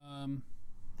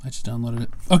I just downloaded it.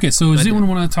 Okay, so does anyone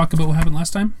want to talk about what happened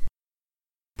last time?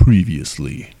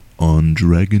 Previously on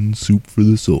Dragon Soup for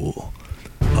the Soul,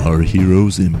 our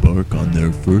heroes embark on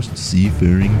their first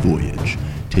seafaring voyage,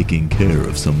 taking care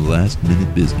of some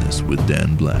last-minute business with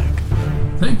Dan Black.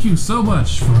 Thank you so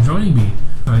much for joining me.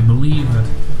 I believe that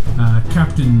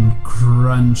Captain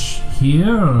Crunch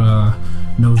here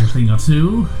knows a thing or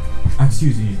two.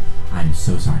 Excuse me, I'm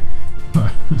so sorry.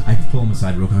 I can pull him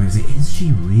aside real quick and say, is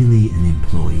she really an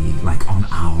employee, like on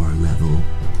our level?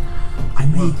 I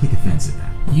may take offense at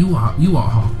that. You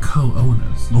are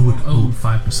co-owners. You own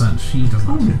 5%. She does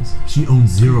not. She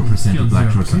owns 0% of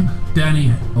Black Short King.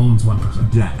 Danny owns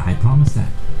 1%. I promise that.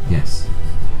 Yes.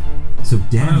 So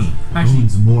Danny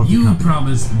owns more of the company. You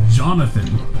promised Jonathan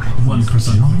 1%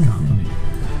 of the company.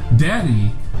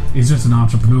 Danny is just an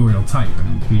entrepreneurial type,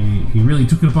 and he really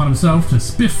took it upon himself to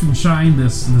spiff and shine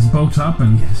this boat up,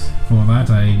 and for that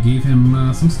I gave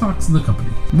him some stocks in the company.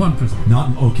 1%.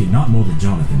 Not more than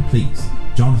Jonathan, please.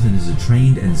 Jonathan is a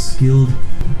trained and skilled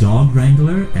dog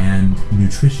wrangler and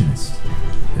nutritionist.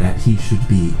 That he should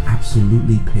be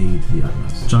absolutely paid to the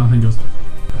utmost. Jonathan goes,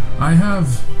 I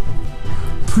have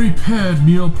prepared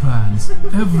meal plans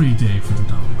every day for the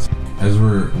dogs. As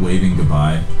we're waving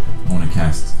goodbye, I want to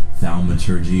cast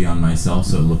thaumaturgy on myself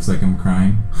so it looks like I'm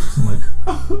crying. So I'm like,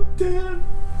 oh, Dan,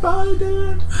 bye,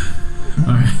 Dan.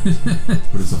 Alright.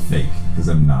 But it's a fake, because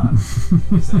I'm not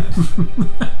sad.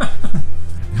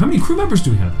 How many crew members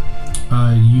do we have?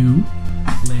 You,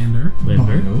 Lander,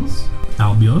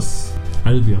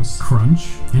 Albios, Crunch,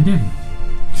 and Danny.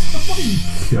 Oh my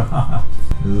god.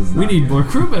 We need more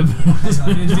crew members.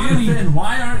 And Danny,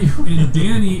 why aren't you? And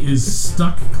Danny is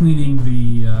stuck cleaning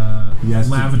the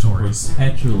lavatories.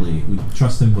 Perpetually, we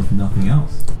trust him with nothing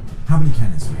else. How many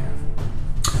cannons do we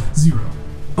have? 0.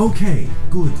 Okay,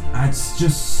 good. That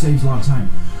just saves a lot of time.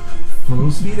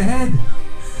 Full speed ahead.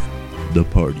 The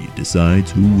party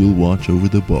decides who will watch over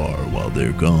the bar while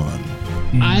they're gone.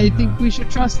 And, I think we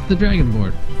should trust the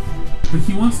Dragonborn. But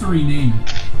he wants to rename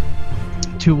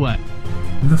it. To what?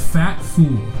 The Fat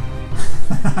Fool.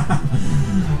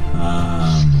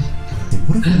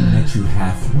 What if we met you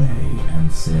halfway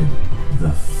and said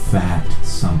the fat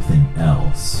something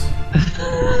else?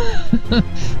 The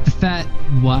fat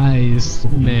wise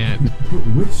man.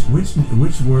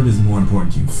 Which word is more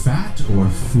important to you, fat or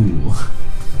fool?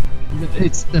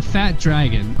 It's the fat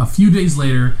dragon. A few days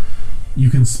later, you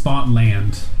can spot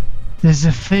land. There's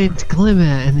a faint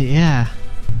glimmer in the air.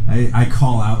 I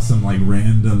call out some like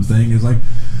random thing. It's like,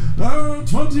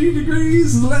 20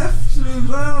 degrees left,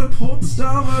 port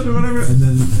starboard or whatever. And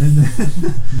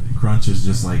then Crunch is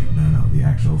just like, no, the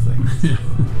actual thing.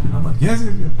 And I'm like, yes,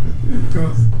 of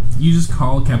course. You just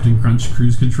call Captain Crunch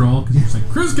cruise control, because you're just like,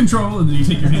 cruise control, and then you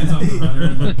take your hands off the rudder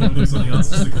and like, go do something else.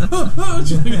 Just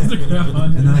like,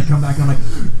 and then I come back and I'm like,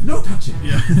 no touching.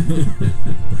 Yeah.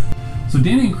 So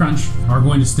Danny and Crunch are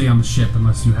going to stay on the ship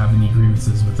unless you have any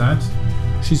grievances with that.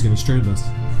 She's going to strand us.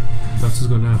 That's what's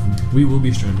going to happen. We will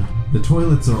be stranded. The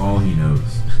toilets are all he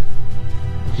knows.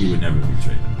 He would never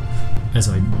betray them. As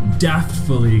I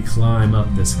daftly climb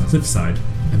up this cliffside,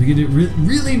 I begin to get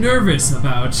really nervous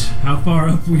about how far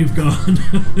up we have gone.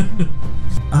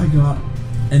 I got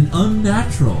an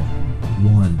unnatural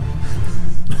 1.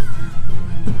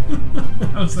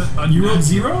 How's that? You rolled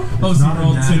 0? Oh, so you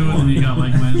rolled 2 and then you got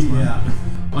like -1. Yeah.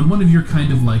 On one of your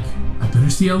kind of like, I better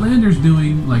see how Lander's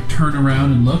doing, like turn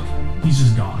around and look, he's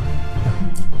just gone.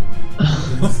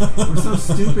 We're so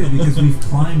stupid because we've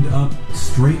climbed up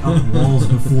straight up walls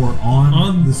before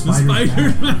on the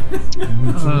spider's back. And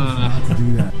we chose not to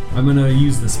do that. I'm going to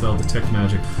use the spell Detect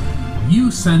Magic. You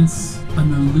sense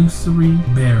an illusory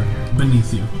barrier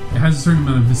beneath you. It has a certain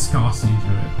amount of viscosity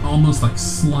to it. Almost like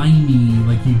slimy,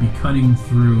 like you'd be cutting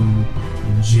through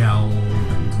gel.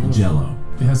 Jello.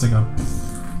 It has like a...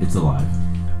 It's alive.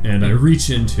 And I reach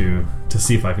into to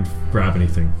see if I can grab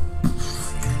anything.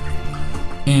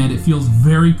 And it feels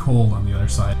very cold on the other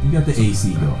side. You got the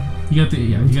AC going. You got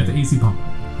the AC pump.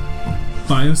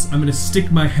 Bios, I'm gonna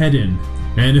stick my head in,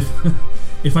 and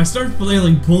if I start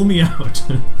flailing, pull me out.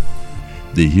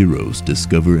 The heroes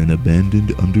discover an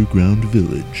abandoned underground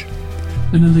village.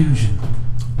 An illusion.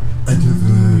 A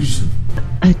diversion.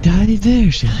 A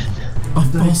diversion. A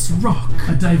false rock.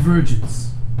 A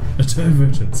divergence. A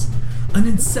divergence. An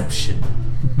inception.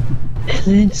 An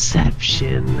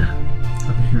inception.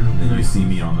 And then you see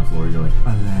me on the floor, you're like,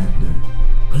 Alander.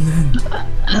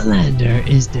 Alander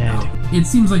is dead. It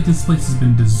seems like this place has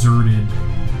been deserted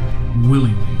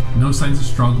willingly. No signs of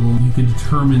struggle. You can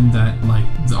determine that, like,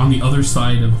 on the other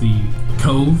side of the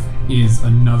cove is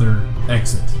another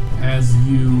exit. As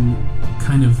you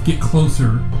kind of get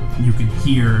closer, you can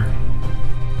hear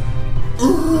Oh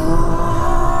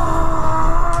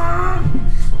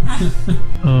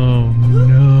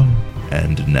no.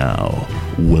 And now,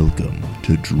 welcome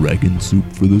to Dragon Soup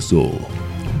for the Soul,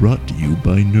 brought to you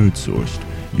by NerdSourced,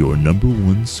 your number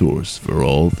one source for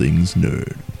all things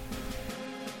nerd.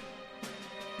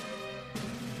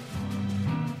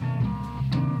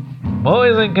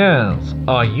 Boys and girls,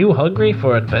 are you hungry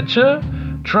for adventure?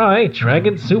 Try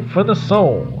Dragon Soup for the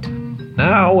Soul.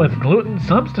 Now with gluten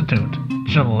substitute,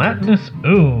 gelatinous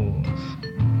ooze.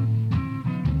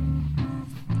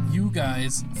 You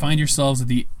guys find yourselves at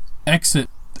the exit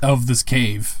of this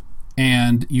cave,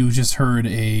 and you just heard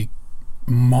a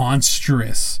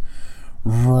monstrous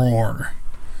roar.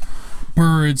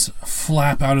 Birds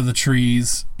flap out of the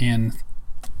trees in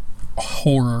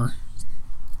horror,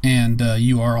 and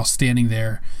you are all standing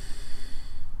there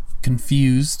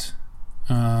confused,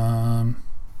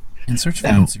 in search of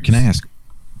Now, answers. can I ask,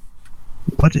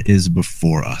 what is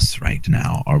before us right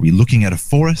now? Are we looking at a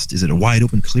forest? Is it a wide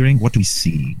open clearing? What do we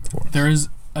see before us? There is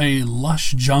a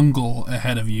lush jungle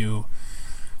ahead of you,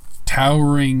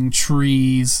 towering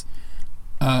trees,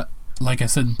 like I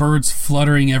said, birds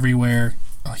fluttering everywhere,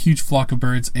 a huge flock of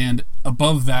birds, and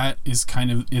above that is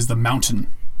the mountain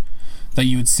that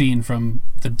you had seen from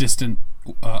the distant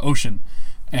ocean,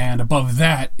 and above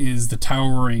that is the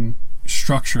towering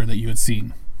structure that you had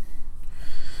seen,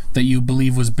 that you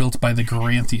believe was built by the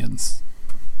Garanthians.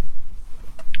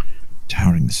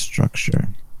 Towering structure.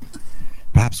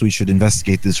 Perhaps we should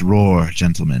investigate this roar,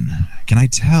 gentlemen. Can I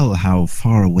tell how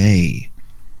far away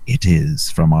it is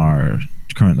from our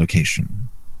current location?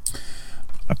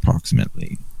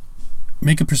 Approximately.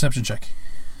 Make a perception check.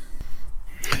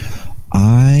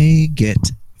 I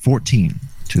get 14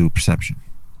 to perception.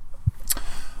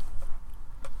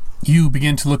 You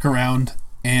begin to look around,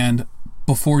 and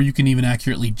before you can even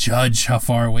accurately judge how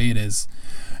far away it is,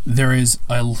 there is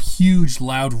a huge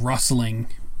loud rustling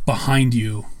behind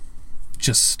you,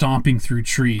 just stomping through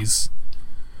trees,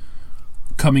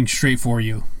 coming straight for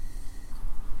you.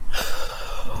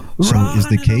 So is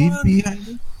the cave behind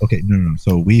us? Okay, no.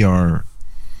 So we are...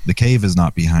 The cave is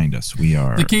not behind us. We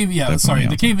are... The cave, definitely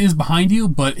the cave is behind you,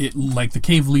 but the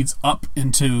cave leads up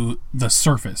into the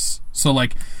surface. So,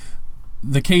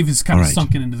 the cave is kind of Alright.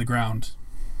 sunken into the ground.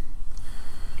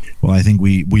 Well, I think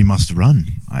we must run.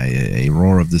 A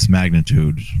roar of this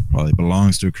magnitude probably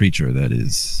belongs to a creature that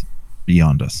is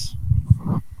beyond us.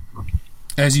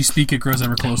 As you speak, it grows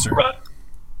ever closer.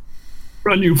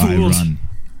 Run, you I fools! run.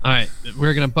 All right,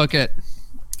 we're gonna book it.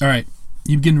 All right,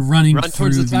 you begin running Run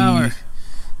towards through the tower.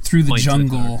 through the Point to the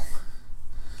jungle.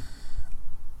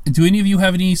 Do any of you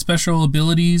have any special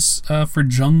abilities for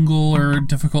jungle or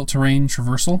difficult terrain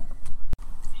traversal?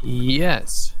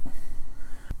 Yes,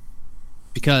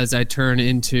 because I turn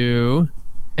into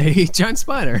a giant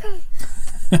spider.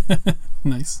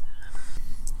 Nice.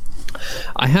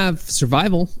 I have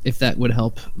survival, if that would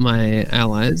help my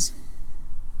allies.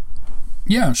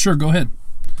 Yeah, sure. Go ahead.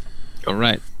 All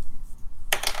right.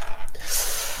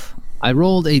 I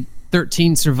rolled a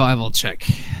 13 survival check.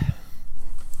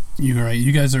 You're right.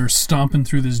 You guys are stomping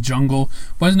through this jungle.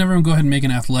 Why doesn't everyone go ahead and make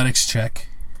an athletics check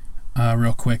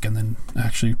real quick, and then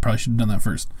actually probably should have done that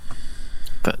first.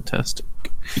 Fantastic.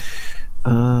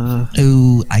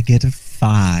 Oh, I get a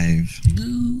 5.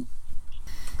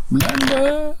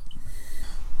 Lander.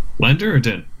 Lander or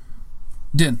Din?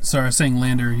 Din. Sorry, I was saying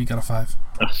Lander. He got a 5.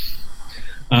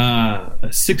 A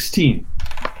 16.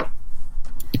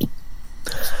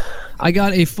 I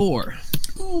got a 4,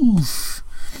 Oof.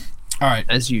 All right.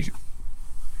 as usual.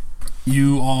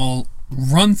 You all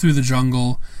run through the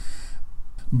jungle.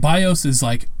 Bios is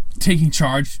taking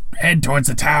charge. Head towards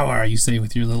the tower, you say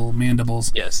with your little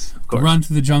mandibles. Yes, of course. Run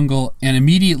through the jungle, and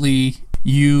immediately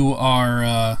you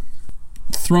are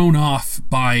thrown off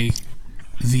by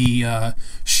the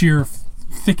sheer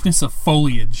thickness of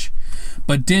foliage.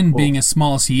 But Din, being as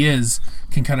small as he is,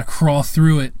 can kind of crawl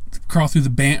through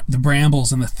the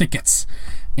brambles and the thickets,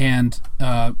 and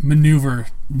maneuver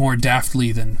more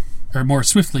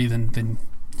swiftly than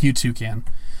you two can.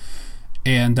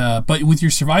 And but with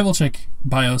your survival check,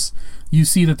 Bios, you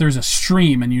see that there's a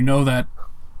stream, and you know that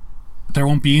there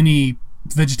won't be any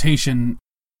vegetation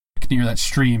near that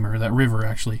stream or that river,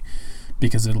 actually,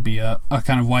 because it'll be a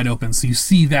kind of wide open. So you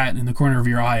see that in the corner of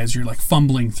your eye as you're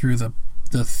fumbling through the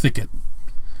thicket.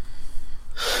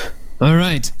 All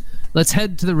right, let's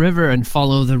head to the river and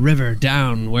follow the river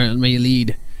down where it may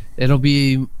lead. It'll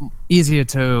be easier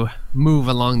to move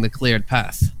along the cleared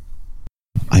path.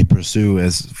 I pursue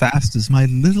as fast as my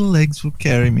little legs will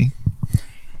carry me.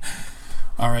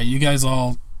 All right, you guys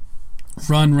all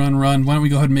run. Why don't we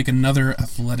go ahead and make another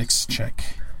athletics check?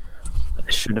 I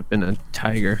should have been a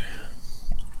tiger.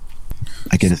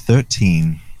 I get a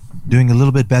 13. Doing a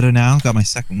little bit better now. Got my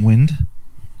second wind.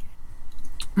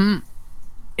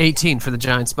 18 for the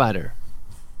giant spider.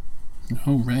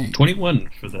 All right. 21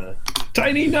 for the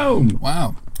tiny gnome.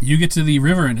 Wow. You get to the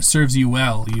river and it serves you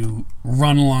well. You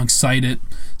run alongside it,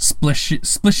 splish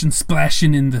and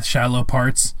splashing in the shallow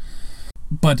parts.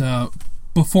 But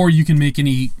before you can make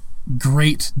any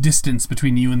great distance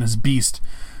between you and this beast,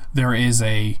 there is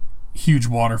a huge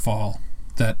waterfall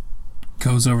that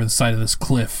goes over the side of this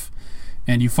cliff.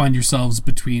 And you find yourselves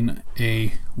between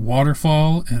a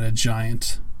waterfall and a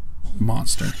giant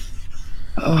monster.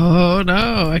 Oh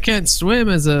no, I can't swim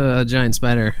as a giant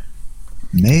spider.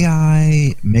 May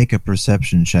I make a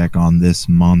perception check on this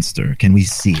monster? Can we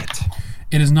see it?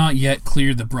 It has not yet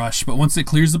cleared the brush, but once it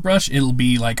clears the brush, it'll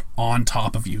be like on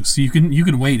top of you. So you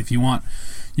can wait if you want.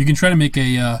 You can try to make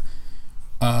a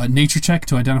nature check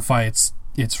to identify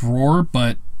its roar,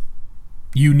 but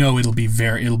you know it'll be a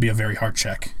very hard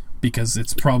check because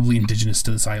it's probably indigenous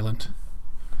to this island.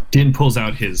 Din pulls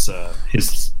out his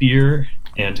spear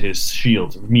and his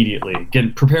shield immediately,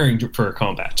 preparing for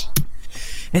combat.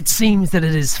 It seems that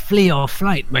it is flee or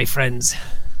flight, my friends.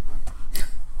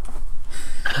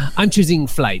 I'm choosing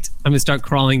flight. I'm going to start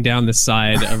crawling down the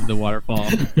side of the waterfall.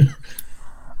 You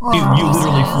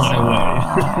literally fly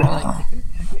away.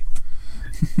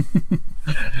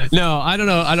 No, I don't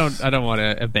know. I don't want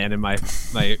to abandon my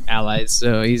allies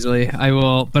so easily. I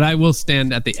will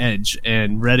stand at the edge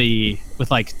and ready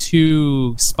with like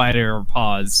 2 spider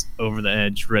paws over the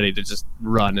edge, ready to just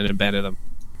run and abandon them.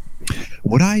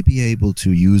 Would I be able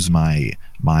to use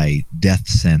my death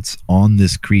sense on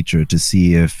this creature to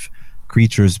see if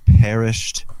creatures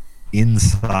perished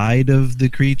inside of the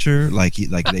creature, like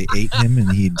they ate him and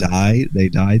they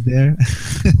died there?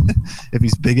 If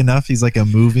he's big enough, he's like a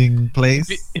moving place.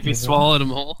 If he swallowed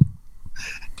them whole.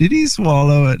 Did he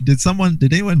swallow it? Did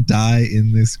anyone die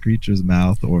in this creature's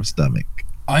mouth or stomach?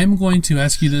 I'm going to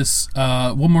ask you this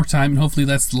one more time, and hopefully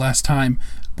that's the last time.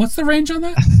 What's the range on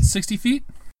that? 60 feet?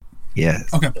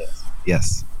 Yes. Okay.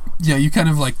 Yes. Yeah, you kind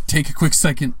of like take a quick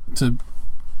second to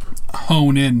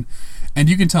hone in, and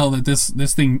you can tell that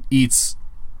this thing eats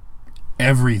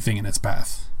everything in its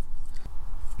path.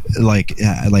 Like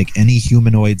any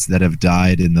humanoids that have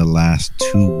died in the last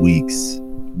 2 weeks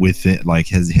with it, like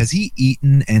has he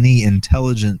eaten any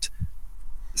intelligent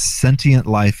sentient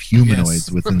life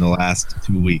humanoids within the last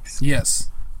 2 weeks? Yes.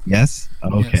 Yes?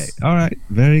 Okay. Yes. All right.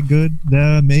 Very good.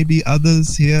 There may be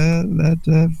others here that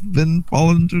have been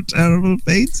fallen to terrible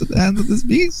fates at the hands of this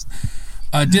beast.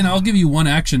 Din, I'll give you one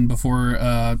action before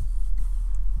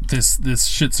this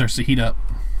shit starts to heat up.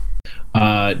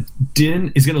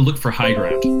 Din is going to look for high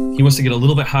ground. He wants to get a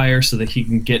little bit higher so that he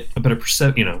can get a better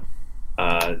perception,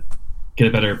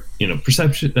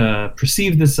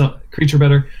 perceive this creature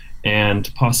better,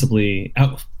 and possibly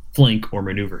outflank or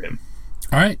maneuver him.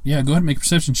 All right, yeah, go ahead and make a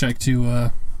perception check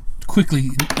to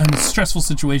quickly, in a stressful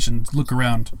situation, look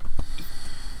around.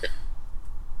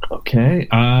 Okay,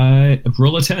 I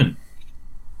roll a 10.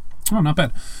 Oh, not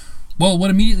bad. Well, what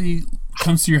immediately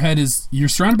comes to your head is you're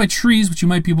surrounded by trees, which you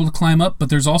might be able to climb up, but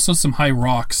there's also some high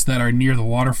rocks that are near the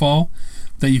waterfall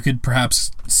that you could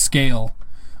perhaps scale.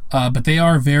 But they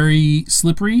are very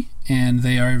slippery, and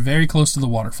they are very close to the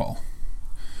waterfall.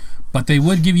 But they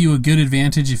would give you a good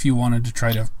advantage if you wanted to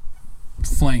try to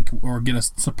flank or get a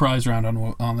surprise round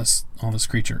on this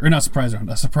creature, or not surprise round,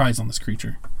 a surprise on this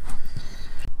creature.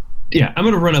 Yeah, I'm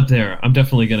gonna run up there. I'm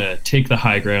definitely gonna take the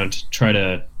high ground, try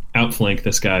to outflank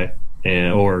this guy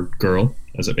or girl,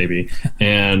 as it may be,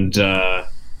 and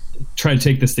try to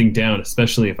take this thing down,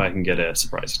 especially if I can get a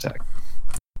surprise attack.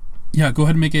 Yeah, go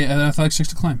ahead and make an athletics check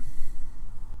to climb.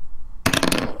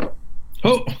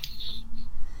 Oh.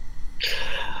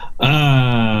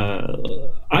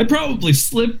 I probably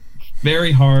slip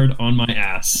very hard on my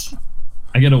ass.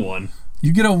 I get a 1.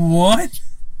 You get a what?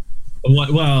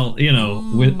 Well,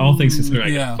 with all things considered, I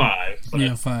get 5.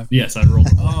 But 5. Yes, I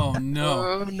rolled a 1.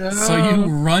 Oh no. So you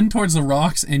run towards the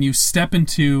rocks and you step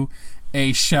into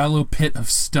a shallow pit of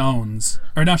stones.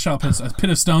 Or not shallow pits, a pit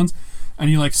of stones, and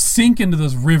you like sink into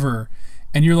this river,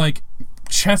 and you're like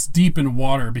chest deep in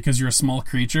water because you're a small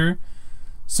creature.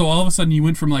 So all of a sudden you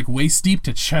went from like waist deep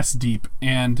to chest deep,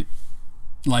 and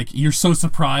like you're so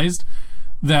surprised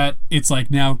that it's like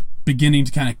now beginning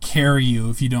to kind of carry you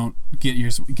if you don't get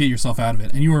yourself out of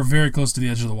it. And you were very close to the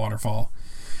edge of the waterfall.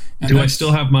 And do I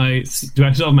still have my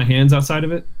hands outside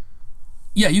of it?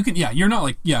 Yeah, you can. Yeah, you're not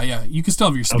like you can still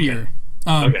have your spear.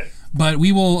 Okay. But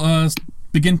we will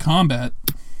begin combat.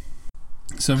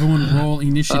 So everyone roll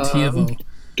initiative.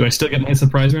 Do I still get my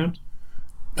surprise round?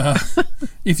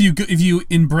 If you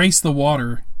embrace the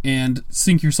water and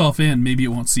sink yourself in, maybe it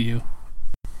won't see you.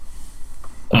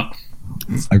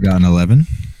 I've got an 11.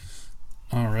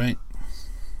 All right.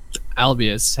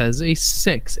 Albius has a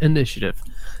 6 initiative.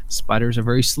 Spiders are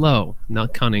very slow,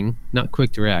 not cunning, not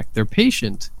quick to react. They're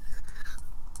patient,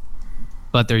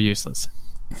 but they're useless.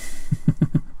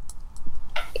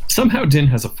 Somehow Din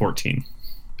has a 14.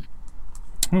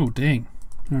 Oh, dang.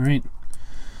 All right.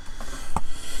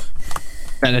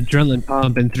 That adrenaline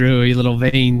pumping through your little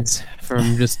veins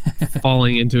from just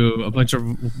falling into a bunch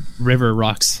of river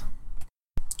rocks.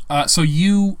 So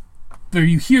you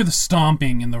hear the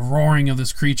stomping and the roaring of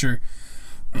this creature,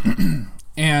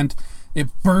 and it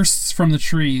bursts from the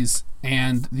trees.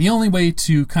 And the only way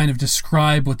to kind of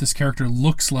describe what this character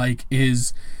looks like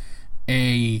is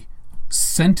a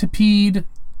centipede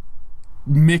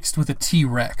mixed with a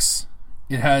T-Rex.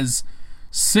 It has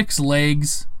 6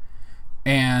 legs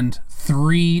and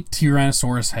 3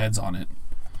 Tyrannosaurus heads on it.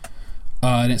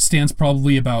 And it stands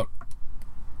probably about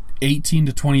 18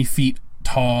 to 20 feet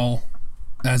tall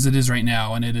as it is right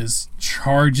now, and it is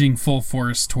charging full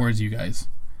force towards you guys.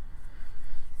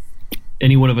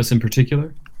 Any one of us in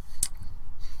particular?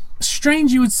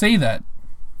 Strange you would say that.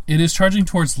 It is charging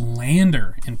towards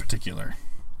Lander in particular.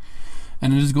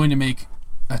 And it is going to make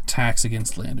attacks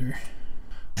against Lander.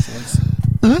 So let's see.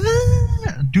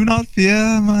 Do not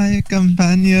fear, my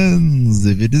companions.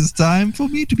 If it is time for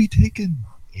me to be taken,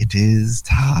 it is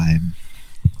time.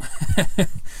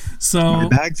 So My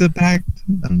bags are packed.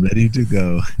 I'm ready to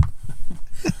go.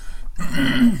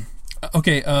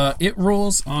 okay, it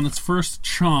rolls on its first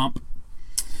chomp.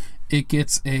 It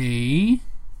gets a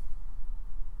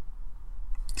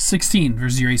 16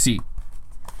 versus your AC.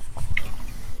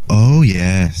 Oh,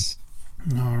 yes.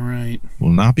 All right. Will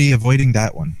not be avoiding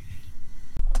that one.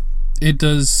 It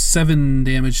does 7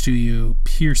 damage to you,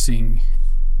 piercing.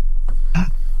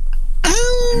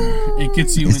 It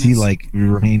gets you Is in he its... like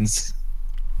remains?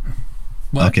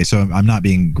 What? Okay, so I'm not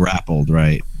being grappled,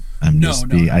 right? No.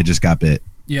 I just got bit.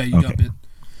 Yeah, you got bit.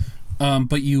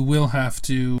 But you will have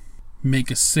to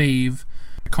make a save,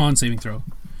 a con saving throw.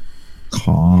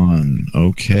 Con.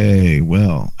 Okay,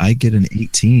 well, I get an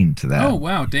 18 to that. Oh,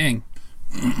 wow, dang.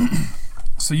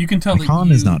 So you can tell My that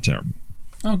con is not terrible.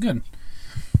 Oh, good.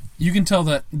 You can tell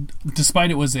that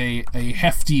despite it was a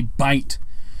hefty bite,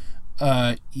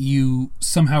 you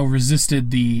somehow resisted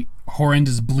the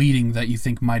horrendous bleeding that you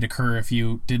think might occur if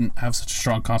you didn't have such a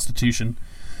strong constitution.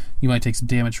 You might take some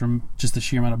damage from just the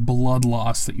sheer amount of blood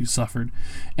loss that you suffered.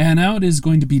 And now it is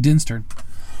going to be Din's turn.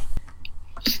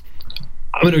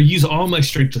 I'm going to use all my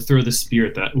strength to throw this spear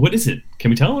at that. What is it? Can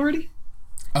we tell already?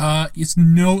 It's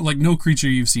no creature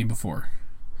you've seen before.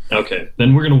 Okay,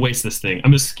 then we're going to waste this thing. I'm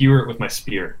going to skewer it with my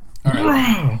spear. All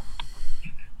right.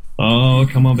 Oh,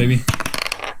 come on, baby.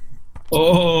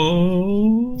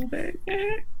 Oh, baby.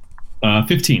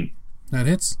 15. That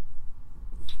hits.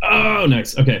 Oh,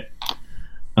 nice. Okay.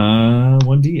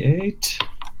 1d8.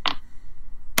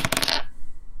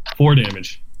 4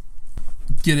 damage.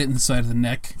 Get it in the side of the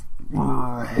neck.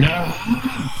 No.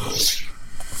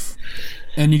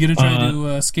 And you're going to try to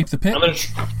escape the pit? I'm going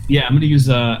to use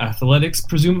athletics,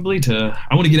 presumably, I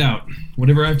want to get out.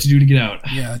 Whatever I have to do to get out.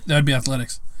 Yeah, that'd be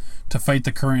athletics. To fight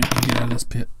the current and get out of this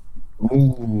pit.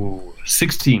 Ooh,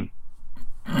 16.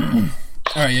 All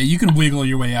right, yeah, you can wiggle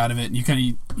your way out of it. And you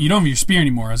don't have your spear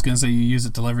anymore. I was going to say you use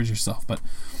it to leverage yourself, but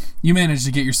you managed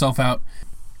to get yourself out.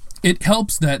 It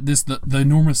helps that the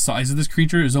enormous size of this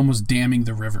creature is almost damming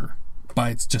the river by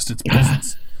its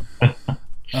presence.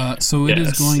 So it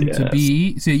is going to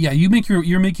be. So yeah, you make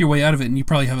your way out of it, and you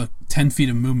probably have 10 feet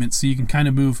of movement, so you can kind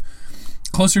of move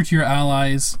closer to your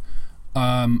allies,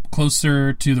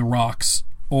 closer to the rocks,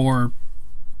 or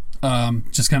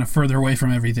just kind of further away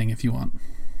from everything if you want.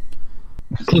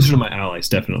 Closer to my allies,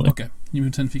 definitely. Okay, you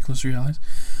move 10 feet closer to your allies.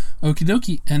 Okie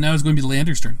dokie, and now it's going to be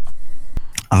Lander's turn.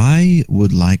 I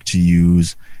would like to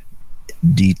use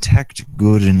detect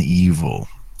good and evil,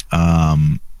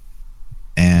 and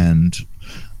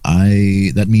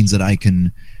that means that I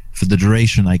can, for the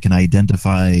duration, I can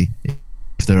identify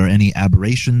if there are any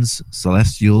aberrations,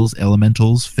 celestials,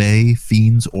 elementals, fae,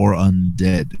 fiends, or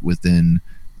undead within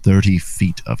 30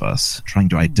 feet of us, trying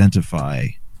to identify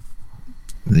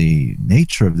the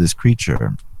nature of this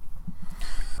creature.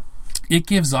 It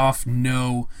gives off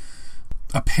no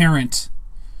apparent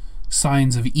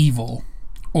signs of evil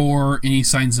or any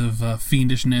signs of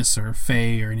fiendishness or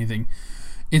fae or anything.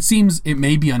 It seems it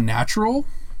may be unnatural.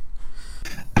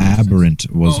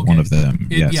 Aberrant was one of them.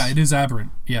 Yes. Yeah, it is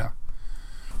aberrant. Yeah.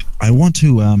 I want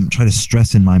to try to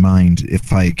stress in my mind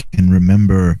if I can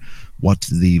remember what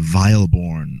the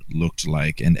Vileborn looked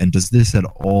like, and does this at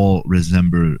all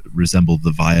resemble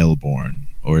the Vileborn,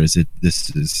 or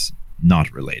this is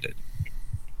not related?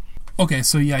 Okay,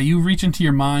 so yeah, you reach into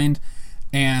your mind,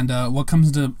 and what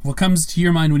comes to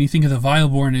your mind when you think of the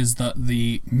Vileborn is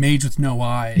the mage with no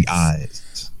eyes. The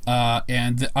eyes.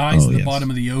 And the eyes at the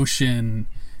bottom of the ocean,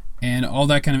 and all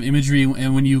that kind of imagery.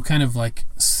 And when you kind of like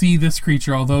see this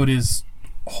creature, although it is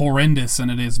horrendous and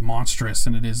it is monstrous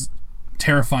and it is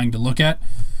terrifying to look at,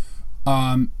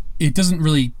 it doesn't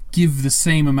really give the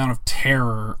same amount of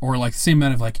terror or like the same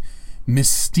amount of like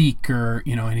mystique or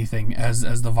anything as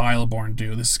the Vileborn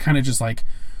do. This is kind of just like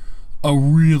a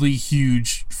really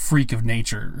huge freak of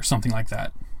nature or something like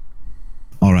that.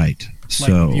 All right. Like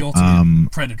so the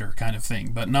ultimate predator kind of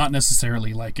thing, but not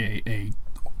necessarily like a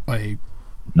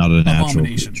not a natural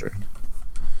abomination. creature.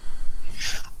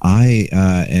 I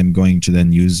am going to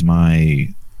then use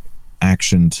my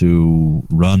action to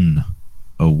run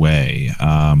away.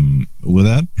 Will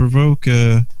that provoke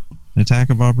an attack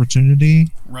of opportunity?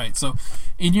 Right. So,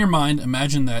 in your mind,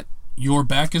 imagine that your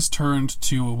back is turned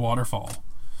to a waterfall,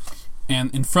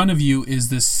 and in front of you is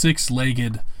this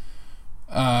six-legged,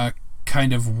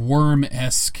 kind of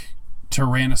worm-esque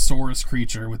Tyrannosaurus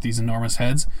creature with these enormous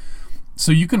heads.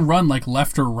 So you can run like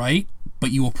left or right,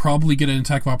 but you will probably get an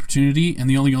attack of opportunity, and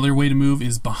the only other way to move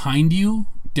is behind you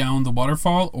down the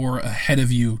waterfall or ahead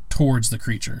of you towards the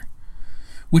creature,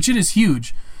 which it is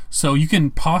huge. So you can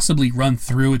possibly run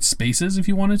through its spaces if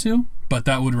you wanted to, but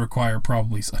that would require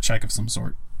probably a check of some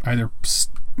sort, either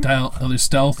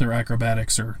stealth or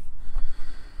acrobatics or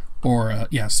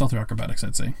stealth or acrobatics,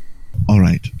 I'd say. All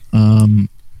right.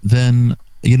 Then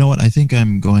you know what? I think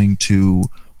I'm going to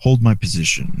hold my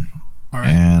position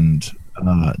and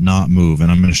not move, and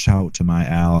I'm going to shout to my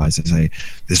allies and say,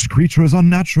 "This creature is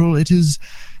unnatural. It is.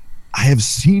 I have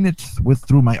seen it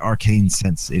through my arcane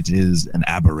sense. It is an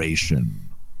aberration.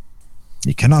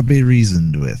 It cannot be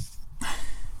reasoned with.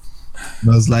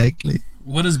 Most likely."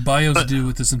 What does Bios do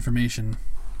with this information?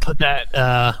 Put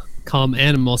that calm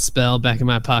animal spell back in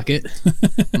my pocket,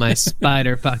 my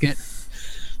spider pocket.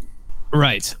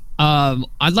 Right.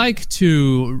 I'd like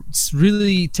to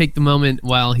really take the moment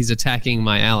while he's attacking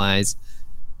my allies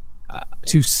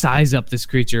to size up this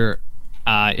creature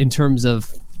in terms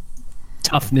of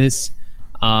toughness.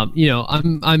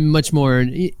 I'm much more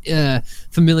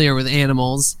familiar with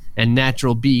animals and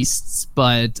natural beasts,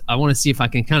 but I want to see if I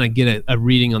can kind of get a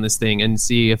reading on this thing and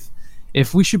see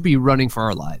if we should be running for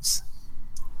our lives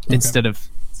instead of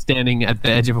standing at the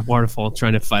edge of a waterfall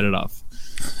trying to fight it off.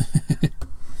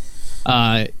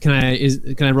 Can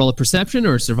I roll a perception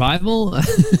or survival?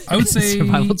 I would say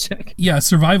survival check. Yeah,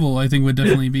 survival. I think would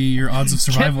definitely be your odds of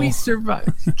survival.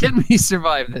 Can we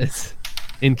survive this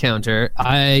encounter?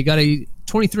 I got a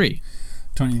 23.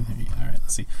 23. All right.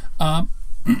 Let's see.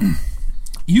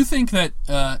 You think that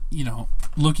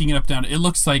looking it up down, it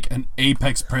looks like an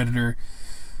apex predator.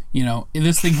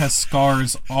 This thing has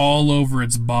scars all over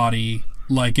its body,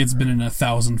 like it's been in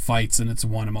 1,000 fights and it's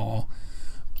won them all.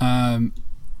 And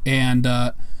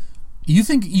you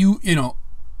think you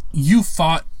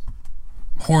fought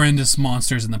horrendous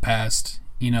monsters in the past.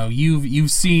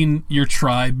 You've seen your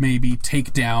tribe maybe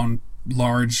take down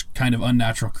large kind of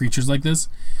unnatural creatures like this.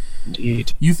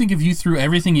 Indeed. You think if you threw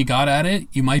everything you got at it,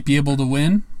 you might be able to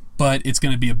win, but it's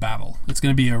going to be a battle. It's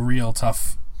going to be a real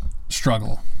tough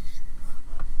struggle.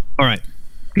 All right,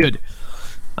 good.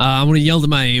 I'm going to yell to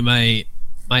my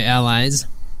allies,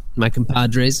 my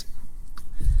compadres.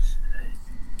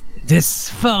 This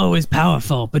foe is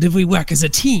powerful, but if we work as a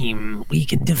team, we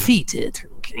can defeat it.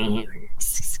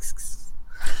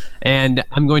 And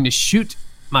I'm going to shoot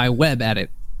my web at it.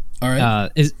 All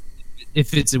right.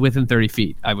 If it's within 30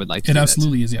 feet, I would like to. It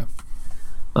absolutely is, yeah.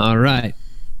 All right.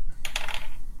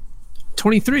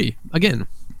 23 again.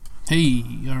 Hey,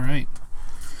 all right.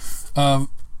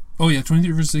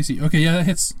 23 versus AC. Okay, yeah, that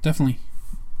hits definitely.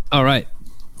 All right.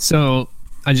 So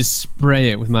I just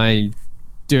spray it with my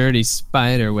dirty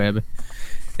spider web,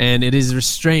 and it is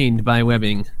restrained by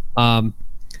webbing.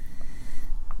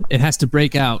 It has to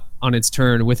break out on its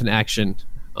turn with an action.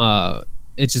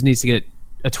 It just needs to get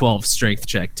a 12 strength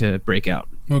check to break out.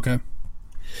 Okay.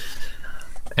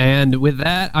 And with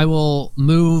that, I will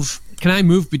move. Can I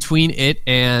move between it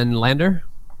and Lander?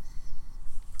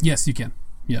 Yes, you can.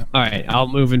 Yeah. All right, I'll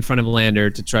move in front of Lander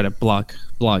to try to block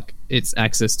its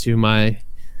access to my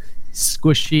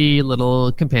squishy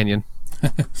little companion.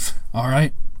 All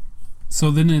right. So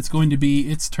then it's going to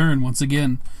be its turn once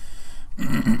again.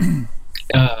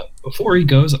 Before he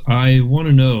goes, I want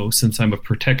to know, since I'm a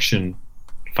protection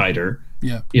fighter,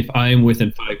 if I'm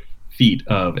within 5 feet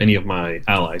of any of my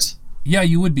allies. Yeah,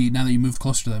 you would be now that you moved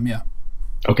closer to them, yeah.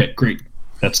 Okay, great.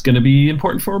 That's going to be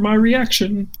important for my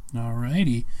reaction. All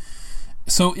righty.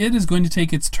 So it is going to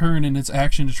take its turn and its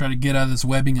action to try to get out of this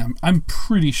webbing. I'm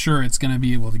pretty sure it's going to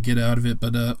be able to get out of it,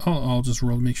 but I'll just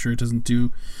roll to make sure it doesn't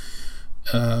do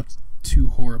too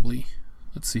horribly.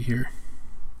 Let's see here.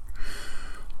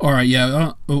 All right,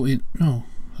 yeah. No,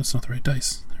 that's not the right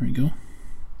dice. There we go.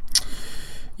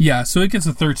 Yeah, so it gets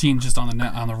a 13 just on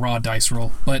the raw dice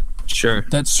roll, but Sure.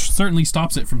 that certainly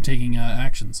stops it from taking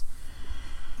actions.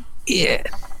 Yeah.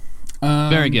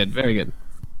 Very good. Very good.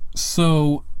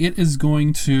 So it is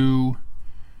going to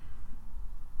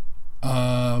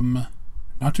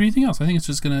not do anything else. I think it's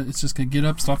just gonna get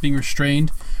up, stop being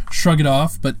restrained, shrug it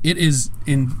off. But it is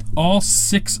in all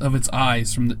 6 of its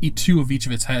eyes, from the 2 of each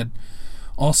of its head,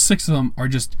 all 6 of them are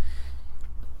just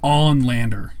on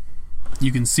Lander.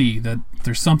 You can see that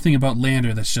there's something about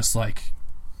Lander that's just like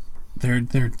they're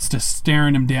just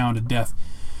staring him down to death.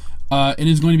 It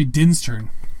is going to be Din's turn.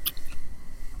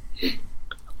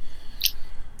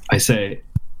 I say,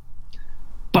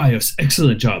 Bios,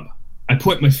 excellent job. I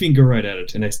point my finger right at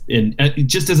it, and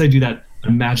just as I do that, a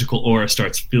magical aura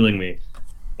starts filling me,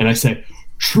 and I say,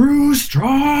 "True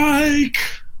strike!"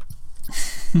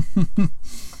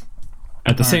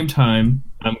 At the same time,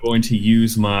 I'm going to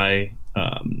use my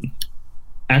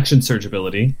action surge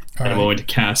ability, and I'm going to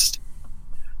cast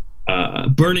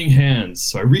Burning Hands.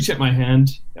 So I reach at my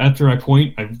hand. After I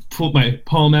point, I pull my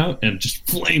palm out, and just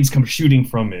flames come shooting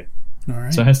from me. All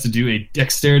right. So it has to do a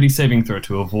dexterity saving throw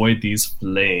to avoid these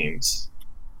flames.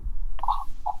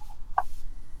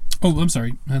 Oh, I'm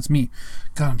sorry. That's me.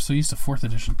 God, I'm so used to 4th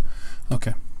edition.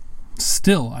 Okay.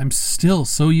 I'm still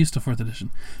so used to 4th edition.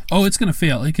 Oh, it's going to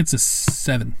fail. It gets a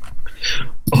 7.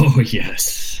 Oh,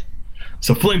 yes.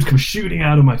 So flames come shooting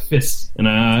out of my fists, and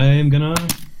I'm going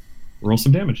to roll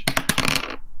some damage.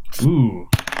 Ooh.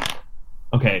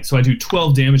 Okay, so I do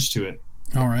 12 damage to it.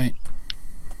 All right.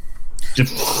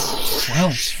 Just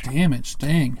 12 damage.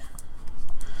 Dang.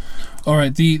 All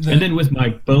right. And then with my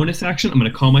bonus action, I'm going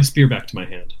to call my spear back to my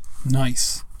hand.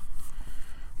 Nice.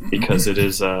 Because it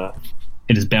is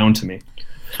bound to me.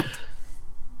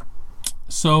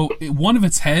 So one of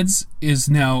its heads is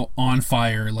now on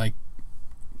fire, like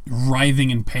writhing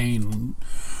in pain.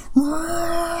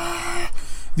 The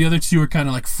other 2 are kind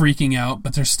of like freaking out,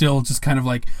 but they're still just kind of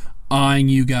like eyeing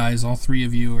you guys, all 3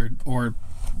 of you, or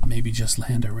maybe just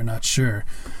Lander, we're not sure.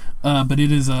 But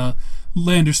it is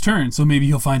Lander's turn, so maybe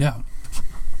he'll find out.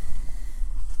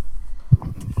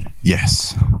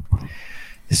 Yes.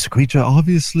 This creature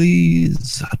obviously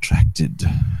is attracted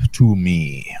to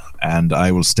me, and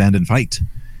I will stand and fight,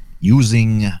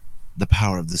 using the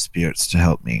power of the spirits to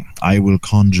help me. I will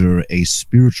conjure a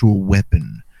spiritual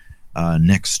weapon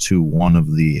next to one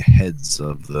of the heads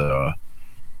of the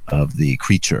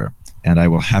creature, and I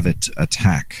will have it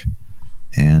attack.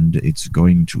 And it's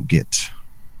going to get...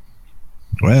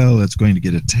 Well, it's going to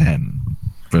get a 10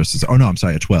 versus... Oh, no, I'm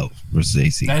sorry, a 12 versus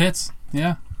AC. That hits,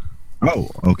 yeah. Oh,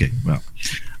 okay, well.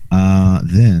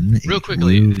 Then... Real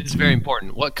quickly, it's very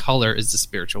important. What color is the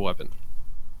spiritual weapon?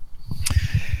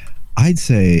 I'd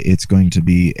say it's going to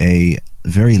be a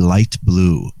very light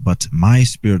blue, but my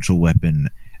spiritual weapon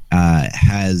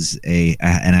has an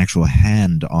actual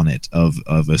hand on it of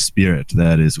a spirit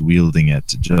that is wielding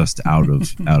it just out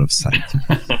of sight.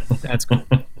 That's cool.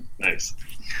 Nice.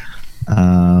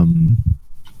 A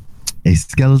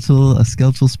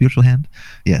skeletal spiritual hand.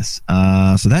 Yes.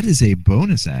 So that is a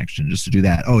bonus action just to do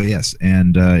that. Oh yes,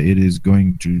 and it is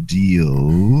going to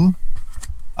deal.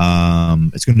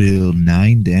 It's going to deal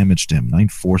 9 damage to him, 9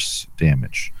 force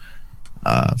damage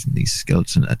from the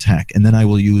skeleton attack, and then I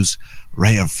will use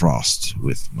Ray of Frost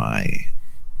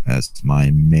as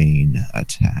my main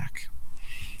attack,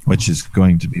 which is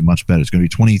going to be much better. It's going to be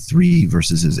 23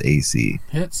 versus his AC.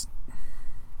 Hits.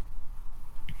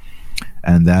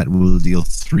 And that will deal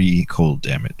 3 cold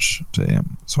damage to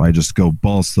him. So I just go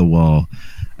balls to the wall,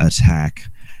 attack,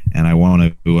 and I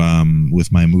want to, with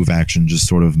my move action, just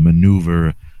sort of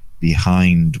maneuver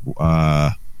behind,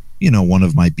 one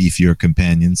of my beefier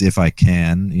companions, if I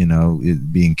can,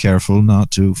 being careful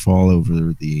not to fall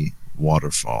over the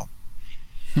waterfall.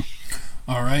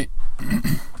 All right.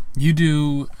 You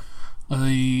do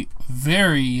a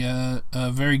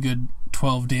very good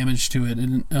 12 damage to it,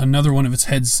 and another one of its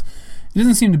heads... It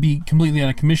doesn't seem to be completely out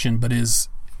of commission, but is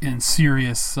in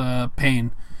serious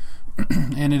pain.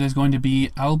 And it is going to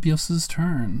be Albios's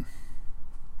turn.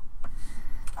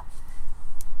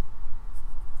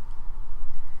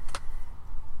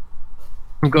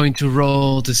 I'm going to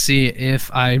roll to see if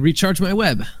I recharge my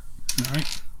web. All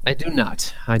right. I do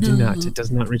not. It does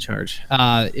not recharge.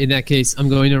 In that case, I'm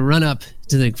going to run up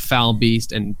to the foul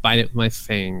beast and bite it with my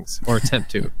fangs, or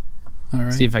attempt to. All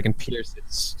right. See if I can pierce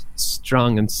its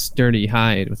strong and sturdy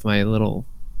hide with my little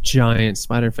giant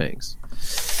spider fangs.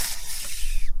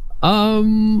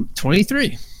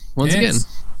 23. Once again.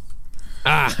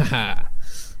 Ah.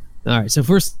 All right. So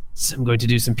first, I'm going to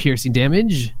do some piercing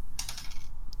damage.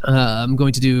 I'm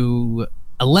going to do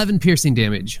 11 piercing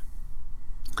damage.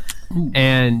 Ooh.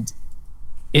 And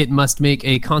it must make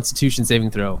a Constitution saving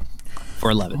throw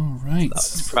for 11. All right.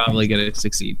 It's probably going to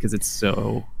succeed because it's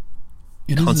so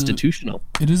It constitutional.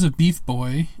 It is a beef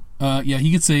boy. Yeah,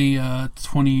 he gets a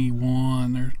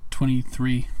 21 or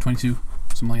 23, 22,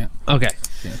 something like that. Okay.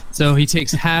 Yeah. So he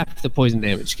takes half the poison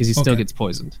damage because he still gets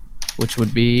poisoned, which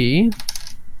would be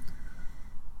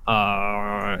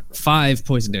 5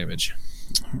 poison damage.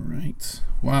 All right.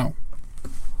 Wow.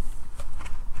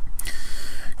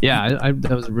 Yeah,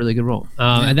 that was a really good roll.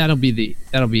 And that'll be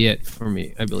it for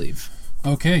me, I believe.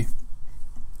 Okay.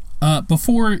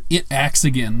 Before it acts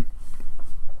again,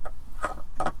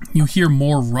 you hear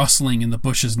more rustling in the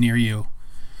bushes near you.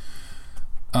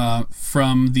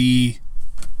 From the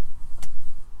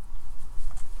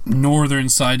northern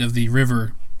side of the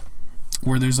river,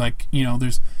 where there's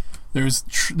there's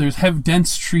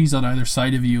dense trees on either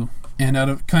side of you, and out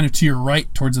of kind of to your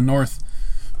right towards the north,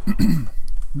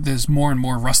 there's more and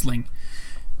more rustling,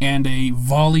 and a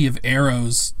volley of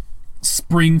arrows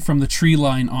spring from the tree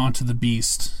line onto the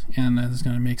beast, and that is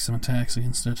going to make some attacks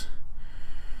against it.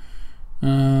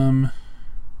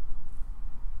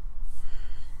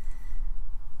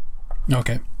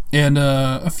 Okay, and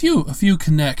a few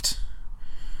connect.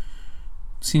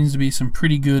 Seems to be some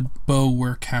pretty good bow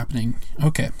work happening.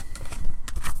 Okay,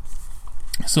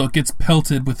 so it gets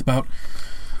pelted with about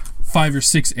 5 or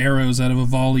 6 arrows out of a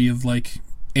volley of like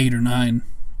 8 or 9.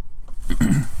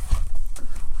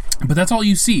 But that's all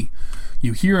you see.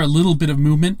 You hear a little bit of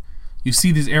movement. You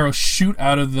see these arrows shoot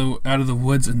out of the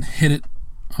woods and hit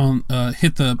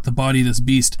the body of this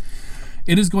beast.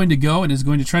 It is going to go and is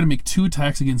going to try to make 2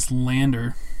 attacks against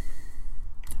Lander.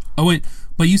 Oh wait,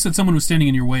 but you said someone was standing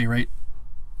in your way, right?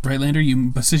 Right, Lander?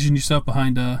 You positioned yourself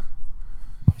behind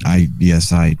I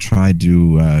tried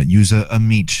to use a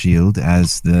meat shield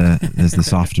as the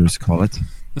softers call it.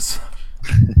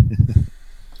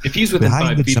 If he's within Behind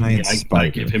 5 the feet of me, giant I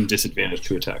spider. give him disadvantage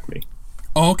to attack me.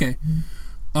 Oh, okay.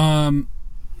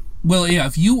 Well, yeah,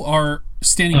 if you are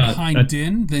standing behind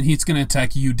Din, then he's going to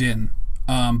attack you, Din.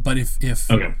 But if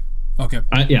okay.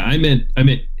 I meant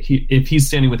if he's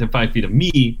standing within 5 feet of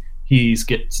me, he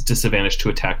gets disadvantage to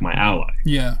attack my ally.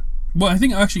 Yeah. Well, I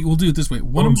think actually we'll do it this way.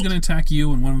 One of them's going to attack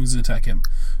you, and one of them's going to attack him.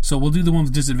 So we'll do the one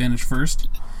with disadvantage first.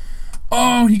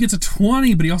 Oh, he gets a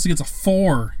 20, but he also gets a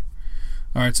 4.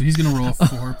 All right, so he's going to roll a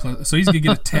 4 plus. So he's going to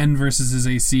get a 10 versus his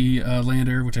AC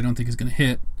Lander, which I don't think is going to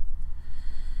hit.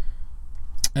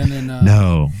 And then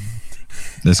no,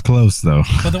 that's close though.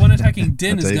 But the one attacking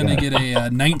Din is going to get a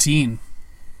 19.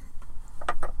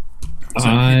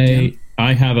 I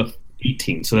have a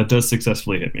 18, so that does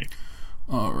successfully hit me.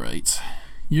 All right,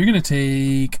 you're going to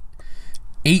take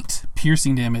 8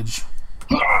 piercing damage.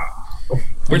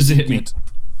 Where does it hit me?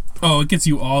 Oh, it gets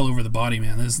you all over the body,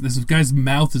 man. This guy's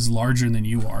mouth is larger than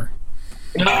you are.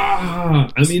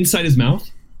 I'm inside his mouth.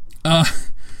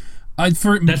 That's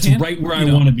right where I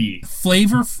want to be.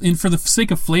 Flavor, and for the sake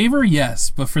of flavor,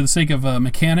 yes, but for the sake of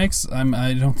mechanics,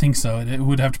 I don't think so. It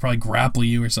would have to probably grapple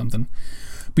you or something.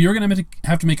 But you're going to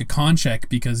have to make a con check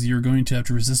because you're going to have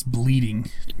to resist bleeding,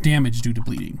 damage due to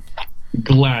bleeding.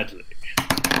 Gladly.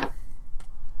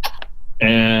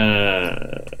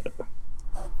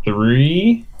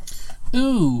 3.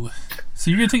 Ooh. So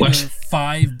you're going to take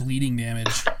 5 bleeding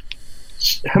damage.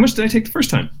 How much did I take the first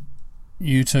time?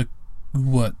 You took,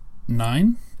 what,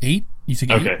 9? 8? You took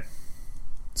 8? Okay.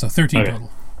 So 13 total.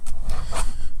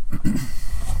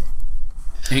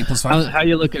 8 plus 5. How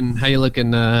you looking,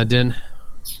 Din?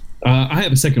 I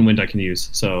have a second wind I can use,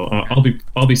 so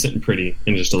I'll be sitting pretty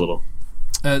in just a little.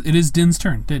 It is Din's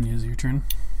turn. Din, use your turn.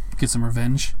 Get some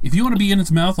revenge. If you want to be in its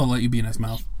mouth, I'll let you be in its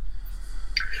mouth.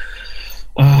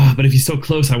 But if he's so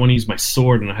close, I want to use my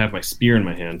sword, and I have my spear in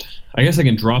my hand. I guess I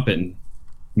can drop it and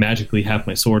magically have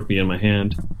my sword be in my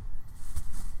hand.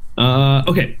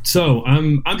 Okay, so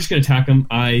I'm just gonna attack him.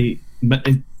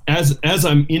 As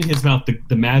I'm in his mouth,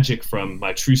 the magic from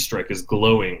my true strike is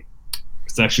glowing.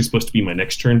 It's actually supposed to be my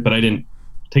next turn, but I didn't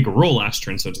take a roll last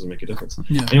turn, so it doesn't make a difference.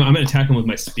 Yeah. Anyway, I'm gonna attack him with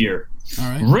my spear. All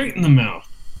right. Right in the mouth.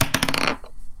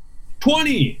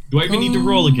 20. Do I even need to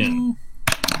roll again?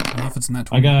 I don't know if it's not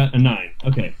 20. 20. I got a 9.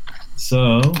 Okay,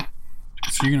 so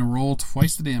you're gonna roll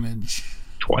twice the damage.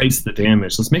 Twice the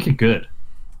damage. Let's make it good.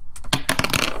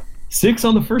 6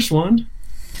 on the first one.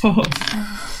 Oh,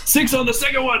 6 on the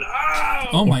second one. Ow!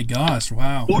 Oh my gosh!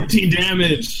 Wow. 14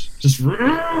 damage. Just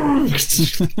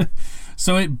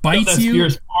So it bites that you. spear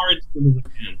as far into him as I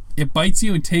can. It bites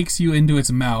you and takes you into its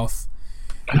mouth,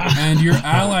 and your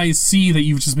allies see that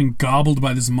you've just been gobbled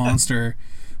by this monster.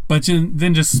 But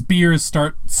then just spears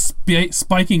start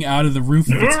spiking out of the roof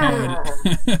of its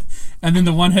head, and then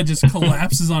the one head just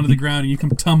collapses onto the ground, and you come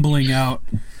tumbling out,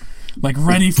 like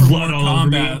ready for more Blood all over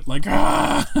me. combat. Like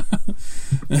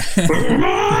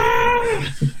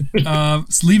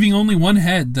leaving only one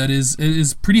head that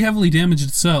is pretty heavily damaged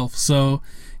itself. So,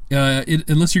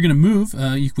 unless you're going to move,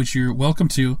 which you're welcome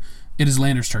to, it is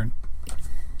Lander's turn.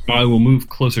 I will move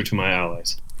closer to my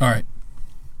allies. All right.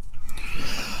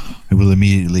 I will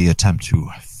immediately attempt to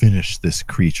finish this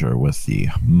creature with the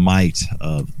might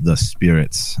of the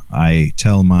spirits. I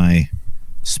tell my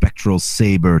spectral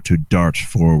saber to dart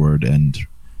forward and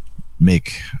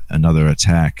make another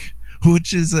attack,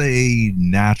 which is a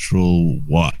natural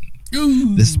 1.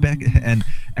 Ooh.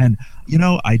 And you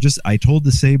know, I told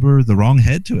the saber the wrong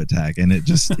head to attack, and it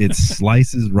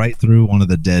slices right through one of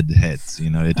the dead heads. You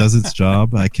know, it does its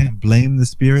job. I can't blame the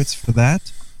spirits for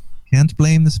that. Can't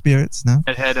blame the spirits, no.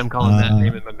 That head, I'm calling that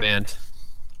name in my band.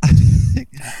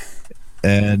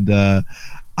 And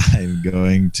I'm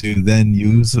going to then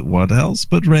use what else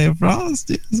but Ray of Frost,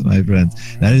 yes, my friends.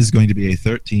 Right. That is going to be a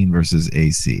 13 versus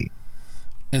AC.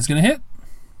 It's going to hit.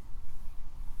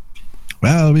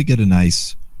 Well, we get a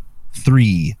nice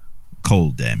 3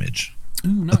 cold damage.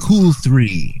 Ooh, a cool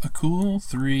 3. A cool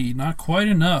 3. Not quite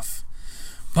enough.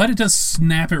 But it does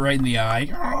snap it right in the eye.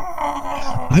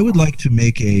 I would like to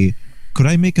make could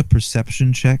I make a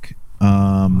perception check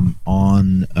on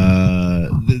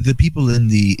the people in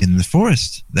the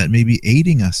forest that may be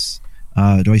aiding us?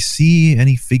 Do I see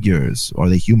any figures? Are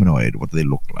they humanoid? What do they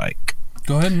look like?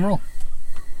 Go ahead and roll.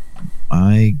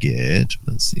 I get,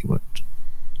 let's see what,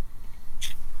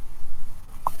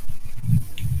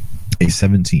 a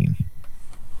 17.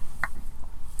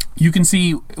 You can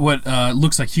see what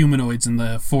looks like humanoids in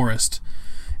the forest,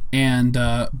 and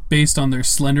based on their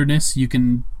slenderness, you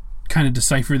can kind of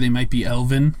decipher they might be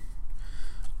elven.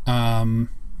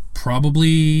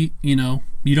 Probably, you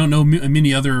don't know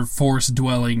many other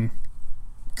forest-dwelling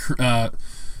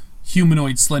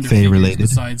humanoid slender Fae figures related,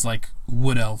 besides like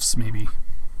wood elves, maybe.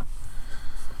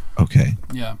 Okay.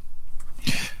 Yeah.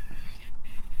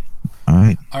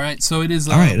 All right. So it is.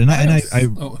 All right, and I.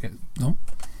 Oh, okay. No.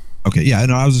 Okay, yeah,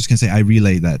 no, I was just going to say, I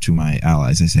relay that to my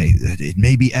allies. I say, it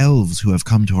may be elves who have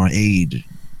come to our aid,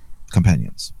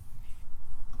 companions.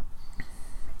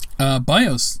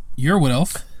 Bios, you're a wood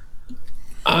elf.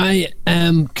 I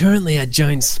am currently a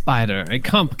giant spider. It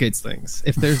complicates things.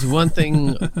 If there's one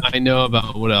thing I know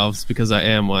about wood elves, because I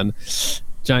am one,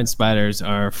 giant spiders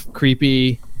are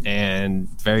creepy and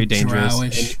very dangerous.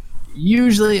 Drowish.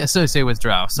 Usually associated with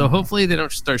drow, so hopefully they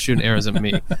don't start shooting arrows at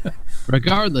me.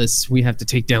 Regardless, we have to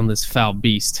take down this foul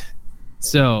beast.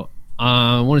 So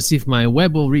I want to see if my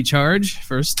web will recharge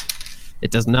first. It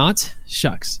does not.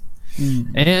 Shucks.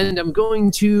 And I'm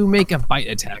going to make a bite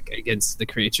attack against the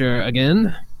creature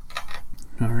again.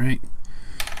 All right.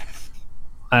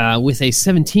 With a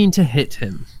 17 to hit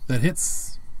him. That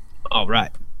hits. All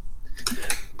right.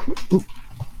 Ooh.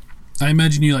 I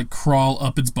imagine you like crawl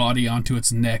up its body onto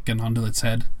its neck and onto its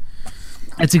head.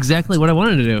 That's exactly what I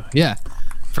wanted to do. Yeah.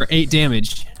 For 8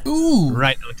 damage. Ooh.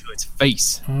 Right onto its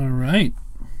face. All right.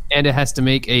 And it has to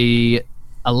make a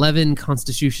 11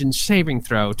 Constitution saving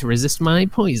throw to resist my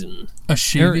poison. A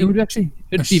shaving? It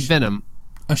would be venom.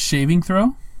 A shaving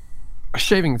throw? A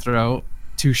shaving throw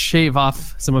to shave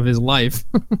off some of his life.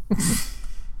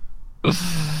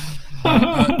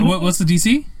 What's the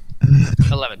DC?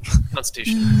 11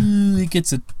 Constitution. It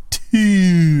gets a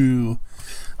 2.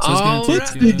 So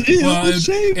it's gonna take, well,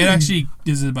 it actually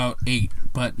is about 8,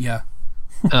 but yeah.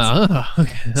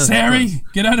 Okay. Sari,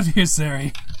 get out of here,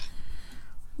 Sari.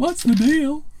 What's the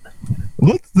deal?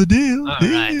 What's the deal? All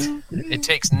right. It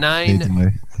takes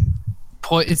 9.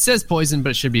 It says poison, but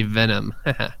it should be venom.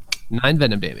 9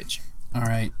 venom damage. All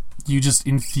right. You just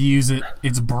infuse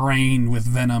its brain with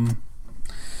venom,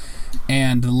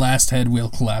 and the last head will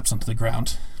collapse onto the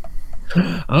ground.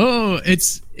 Oh,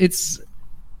 it's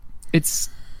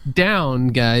down,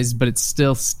 guys, but it's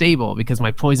still stable because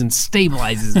my poison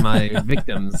stabilizes my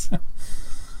victims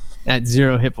at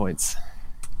 0 hit points.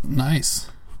 Nice.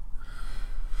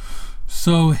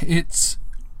 So this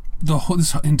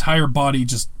entire body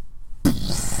just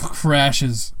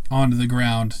crashes onto the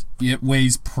ground. It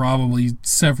weighs probably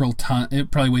several tons.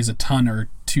 It probably weighs a ton or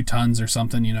 2 tons or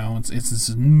something. It's this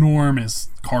enormous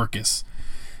carcass,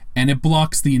 and it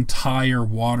blocks the entire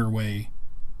waterway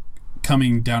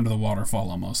coming down to the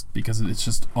waterfall almost, because it's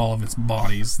just all of its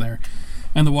bodies there.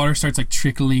 And the water starts like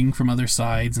trickling from other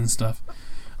sides and stuff.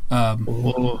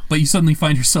 But you suddenly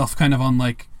find yourself kind of on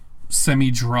like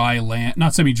semi-dry land.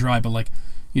 Not semi-dry, but like,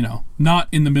 not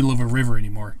in the middle of a river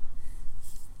anymore.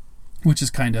 Which is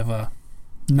kind of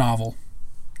novel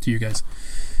to you guys.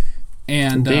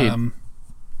 And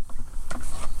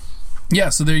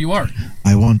so there you are.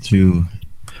 I want to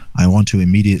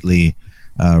immediately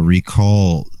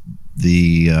recall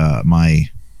my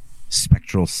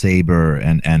spectral saber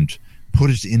and put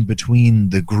it in between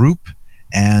the group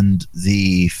and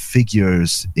the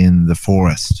figures in the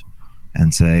forest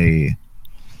and say,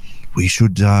 we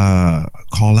should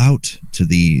call out to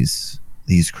these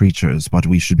creatures, but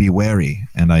we should be wary.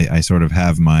 And I sort of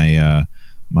have my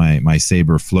my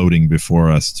saber floating before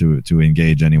us to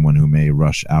engage anyone who may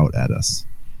rush out at us.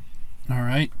 All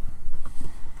right.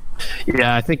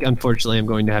 Yeah, I think unfortunately I'm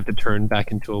going to have to turn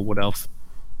back into a wood elf.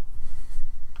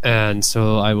 And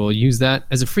so I will use that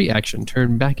as a free action.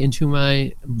 Turn back into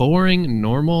my boring,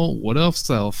 normal wood elf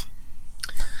self.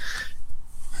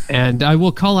 And I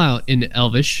will call out in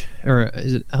Elvish. Or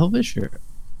is it Elvish or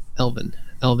Elven?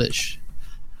 Elvish.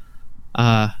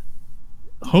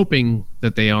 Hoping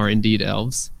that they are indeed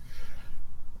elves.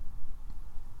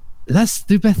 Las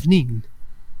du Bethnin.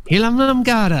 Hilam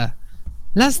Gada.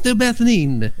 Las du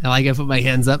Bethnin. I put my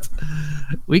hands up.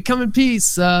 We come in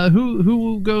peace.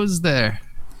 Who goes there?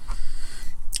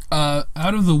 Out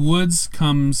of the woods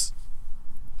comes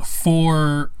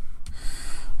 4.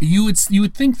 You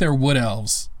would think they're wood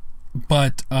elves,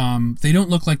 but they don't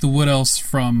look like the wood elves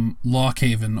from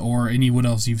Lockhaven or any wood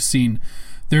elves you've seen.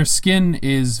 Their skin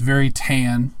is very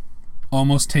tan,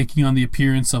 almost taking on the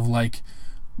appearance of like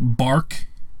bark.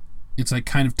 It's like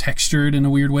kind of textured in a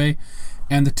weird way,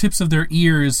 and the tips of their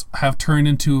ears have turned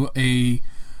into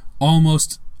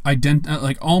almost a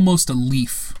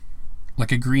leaf,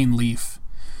 like a green leaf.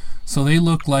 So they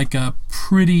look like a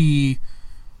pretty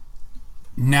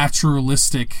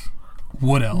naturalistic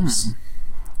wood elves.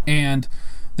 And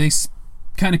they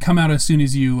kind of come out as soon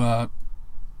as you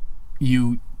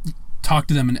talk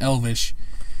to them in Elvish.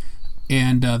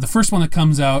 And the first one that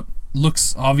comes out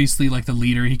looks obviously like the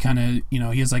leader. He kind of,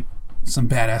 he has like some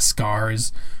badass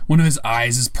scars. One of his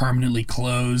eyes is permanently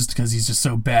closed because he's just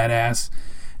so badass.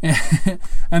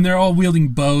 And they're all wielding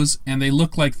bows, and they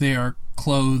look like they are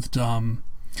clothed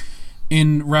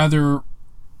in rather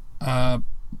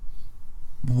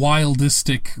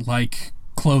wildistic like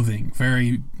clothing,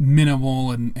 very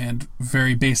minimal and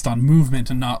very based on movement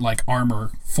and not like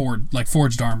armor,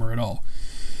 forged armor at all.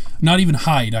 Not even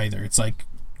hide either. It's like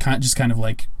just kind of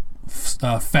like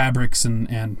fabrics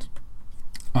and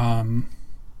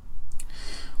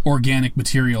organic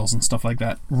materials and stuff like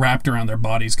that wrapped around their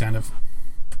bodies, kind of.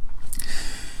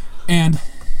 And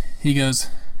he goes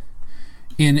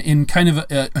in kind of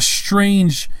a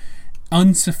strange,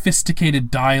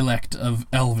 unsophisticated dialect of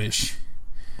Elvish.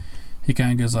 He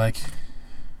kind of goes like,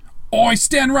 "I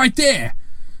stand right there,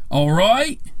 all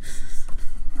right."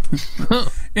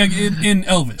 in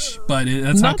Elvish, but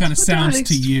that's how it kind of sounds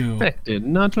to you.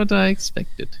 Not what I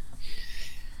expected.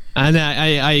 And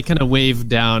I kind of wave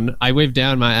down. I wave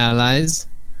down my allies.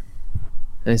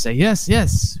 And I say,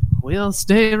 yes, we'll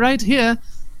stay right here.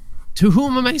 To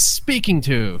whom am I speaking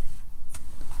to?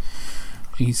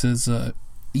 He says,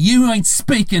 you ain't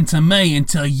speaking to me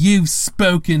until you've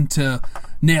spoken to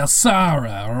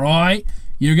Nelsara, alright?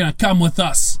 You're gonna come with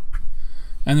us.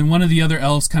 And then one of the other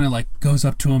elves kind of like goes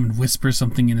up to him and whispers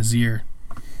something in his ear.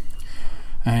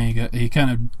 And he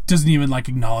kind of doesn't even like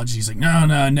acknowledge. He's like,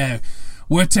 no.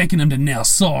 We're taking him to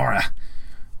Nelsara.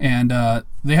 And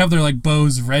they have their like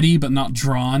bows ready but not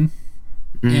drawn.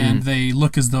 And they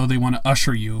look as though they want to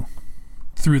usher you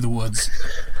through the woods.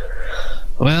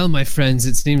 Well, my friends,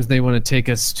 it seems they want to take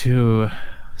us to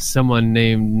someone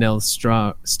named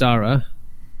Nelsara. Sarah?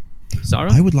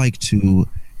 I would like to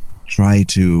try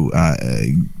to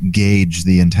gauge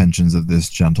the intentions of this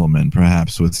gentleman,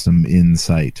 perhaps with some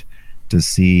insight, to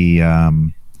see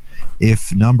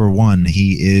if, number one,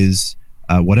 he is,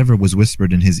 whatever was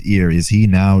whispered in his ear, is he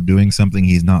now doing something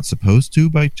he's not supposed to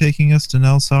by taking us to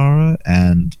Nelsara?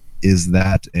 And is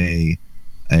that a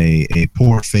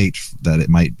poor fate that it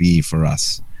might be for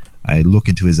us? I look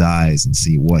into his eyes and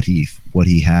see what he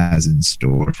has in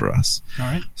store for us. All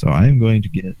right. So I'm going to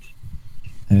get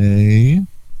an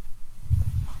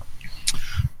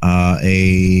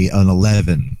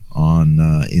 11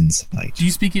 on insight. Do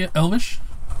you speak Elvish?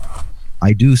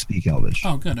 I do speak Elvish.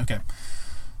 Oh, good. Okay.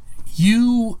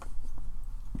 You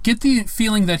get the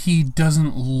feeling that he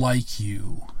doesn't like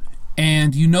you,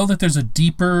 and you know that there's a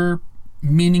deeper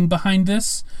meaning behind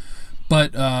this,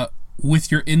 but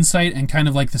with your insight and kind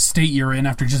of like the state you're in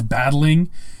after just battling,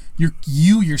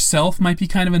 you yourself might be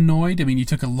kind of annoyed. I mean, you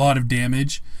took a lot of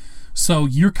damage, so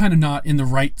you're kind of not in the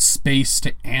right space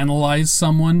to analyze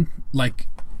someone like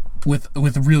with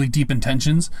really deep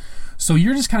intentions. So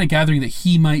you're just kind of gathering that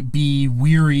he might be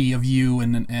weary of you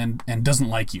and doesn't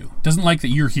like you. Doesn't like that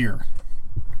you're here.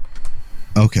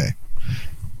 Okay.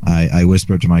 I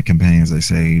whisper to my companions. I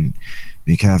say,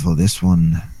 "Be careful. This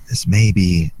one may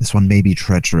be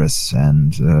treacherous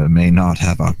and may not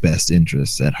have our best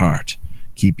interests at heart.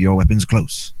 Keep your weapons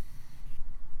close."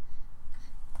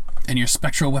 And your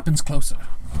spectral weapons closer.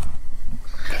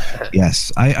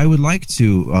 Yes, I would like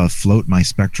to float my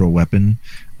spectral weapon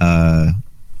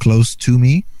close to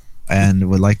me, and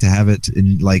would like to have it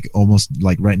in like almost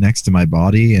like right next to my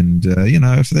body. And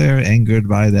if they're angered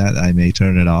by that, I may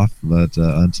turn it off. But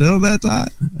until that time,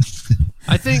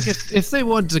 I think if they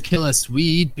wanted to kill us,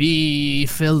 we'd be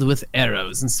filled with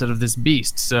arrows instead of this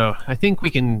beast. So I think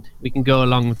we can go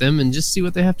along with them and just see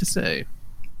what they have to say.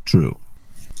 True.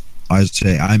 I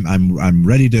say I'm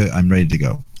ready to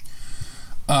go.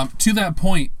 To that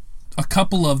point, a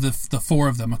couple of the four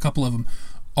of them,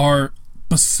 are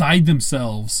beside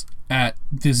themselves at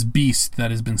this beast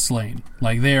that has been slain.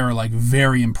 Like they are like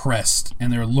very impressed,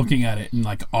 and they're looking at it in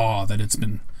like awe that it's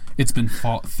been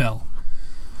fell.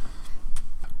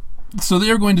 So they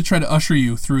are going to try to usher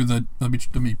you through the. Let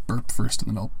me burp first,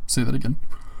 and then I'll say that again.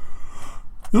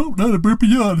 Oh, not a burpy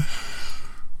yawn.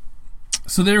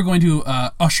 So they are going to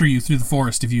usher you through the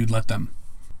forest if you'd let them.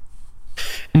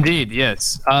 Indeed,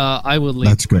 yes. I will lead.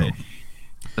 Let's go.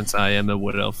 Since I am a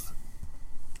wood elf.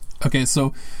 Okay,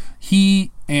 so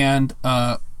he and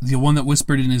the one that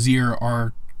whispered in his ear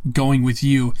are going with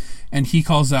you, and he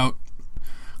calls out,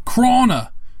 "Krana,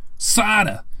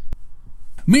 Sada,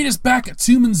 meet us back at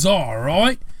Tumanzar,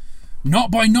 alright?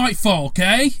 Not by nightfall,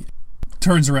 okay?"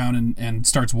 Turns around and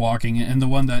starts walking, and the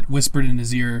one that whispered in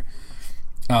his ear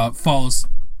follows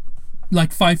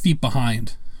like 5 feet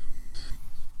behind.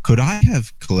 Could I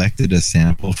have collected a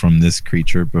sample from this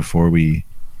creature before we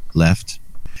left?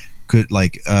 Could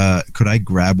I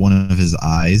grab one of his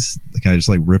eyes? Can I just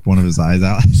like rip one of his eyes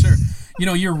out? Sure.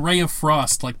 Your ray of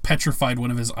frost like petrified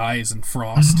one of his eyes in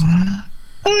frost.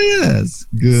 Oh yes,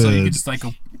 good. So you could just like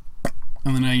go,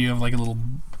 and then now you have like a little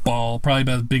ball, probably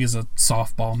about as big as a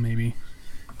softball, maybe.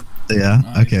 Yeah.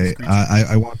 Okay.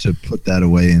 I want to put that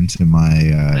away into my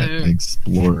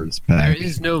explorer's pack. There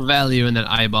is no value in that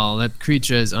eyeball. That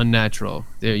creature is unnatural.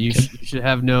 You should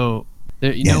have no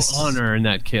honor in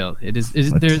that kill.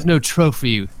 There is no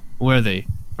trophy worthy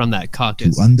from that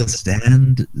carcass. To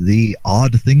understand the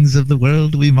odd things of the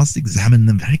world, we must examine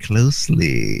them very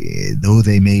closely, though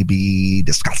they may be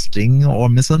disgusting or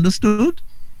misunderstood.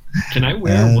 Can I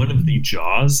wear one of the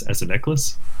jaws as a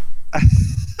necklace?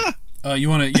 You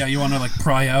want to like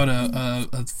pry out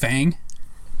a fang?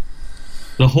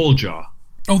 The whole jaw.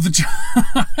 Oh, the jaw!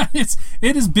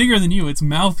 it is bigger than you. Its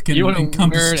mouth can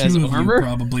encompass two of you,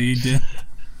 probably.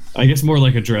 I guess more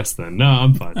like a dress then. No,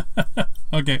 I'm fine.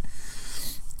 Okay.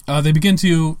 They begin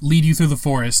to lead you through the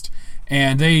forest,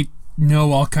 and they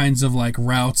know all kinds of like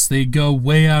routes. They go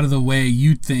way out of the way,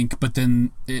 you'd think, but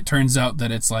then it turns out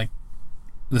that it's like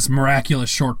this miraculous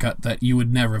shortcut that you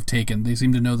would never have taken. They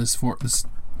seem to know this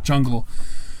jungle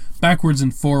backwards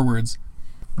and forwards.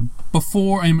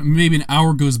 Before maybe an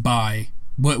hour goes by,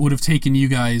 what would have taken you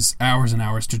guys hours and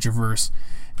hours to traverse,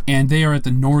 and they are at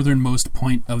the northernmost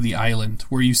point of the island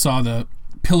where you saw the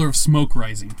pillar of smoke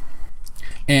rising,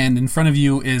 and in front of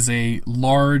you is a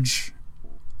large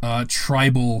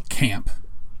tribal camp,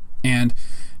 and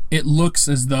it looks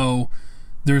as though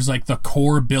there's like the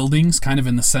core buildings kind of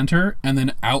in the center, and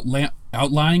then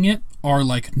outlying it are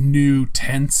like new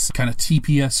tents, kind of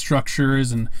TPS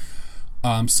structures, and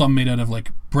some made out of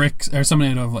like bricks, or some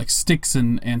made out of like sticks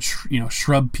and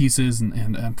shrub pieces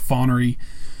and faunery.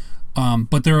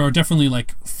 But there are definitely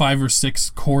like 5 or 6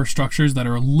 core structures that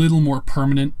are a little more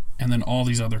permanent, and then all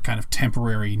these other kind of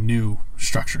temporary new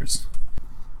structures.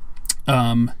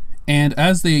 And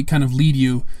as they kind of lead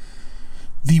you,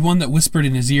 the one that whispered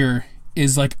in his ear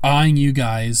is like eyeing you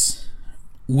guys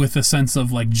with a sense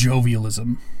of like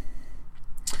jovialism.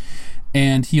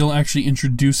 And he'll actually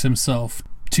introduce himself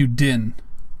to Din.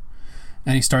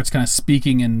 And he starts kind of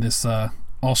speaking in this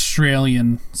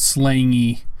Australian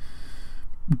slangy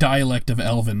dialect of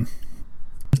Elven.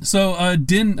 So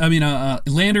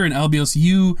Lander and Albios,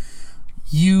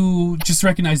 you just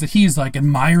recognize that he's like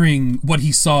admiring what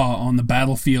he saw on the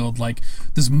battlefield, like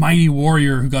this mighty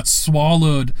warrior who got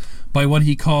swallowed by what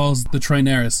he calls the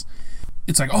Trineris.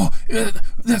 it's like, oh,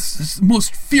 this the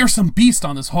most fearsome beast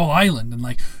on this whole island, and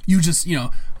like you just, you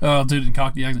know, dude in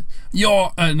Cockney accent,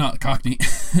 you're not Cockney.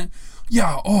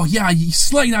 Yeah, oh yeah, you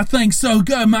slay that thing so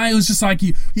good, man. It was just like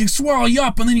you swirl you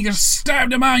up and then you just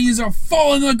stabbed him out and you just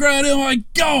fall in the ground. Oh my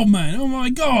god, man. Oh my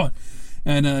god.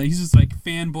 And he's just like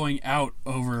fanboying out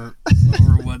over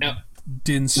what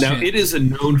Din's shit. Now, it is a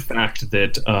known fact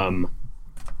that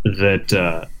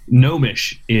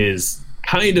Gnomish is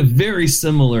kind of very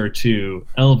similar to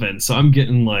Elven, so I'm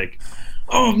getting like,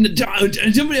 oh, and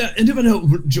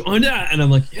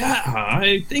I'm like, yeah,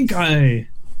 I think I...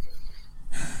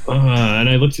 and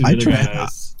I looked at the other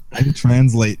guys. I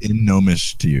translate in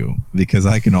Gnomish to you because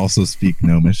I can also speak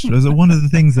Gnomish. It was one of the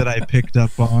things that I picked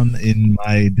up on in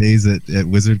my days at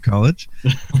Wizard College.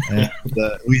 And,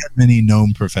 we had many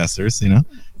gnome professors, you know,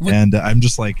 and I'm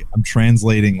just like, I'm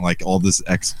translating like all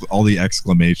the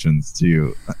exclamations to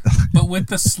you. But with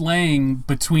the slang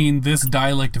between this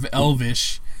dialect of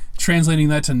Elvish, translating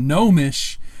that to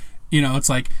Gnomish, you know, it's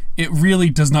like, it really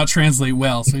does not translate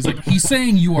well. So he's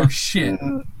saying you are shit,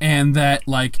 and that,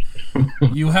 like,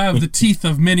 you have the teeth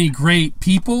of many great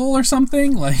people or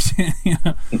something. Like, you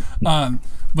know,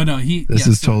 but no, This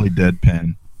is totally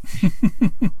deadpan.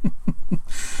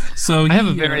 So I have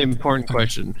a very important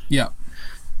question. Yeah.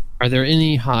 Are there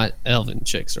any hot elven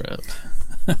chicks around?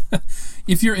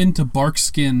 If you're into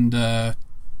bark-skinned,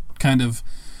 kind of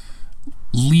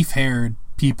leaf-haired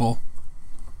people,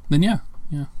 then yeah.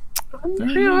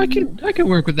 Yeah, I can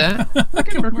work with that. I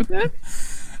can work with that.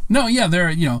 No, yeah, they're,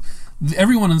 you know,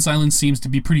 everyone on this island seems to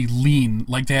be pretty lean.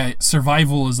 Like,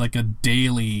 survival is like a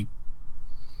daily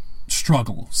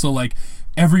struggle. So like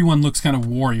everyone looks kind of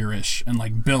warrior-ish and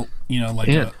like built, you know,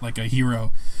 like a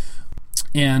hero.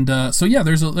 And so yeah,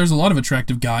 there's a lot of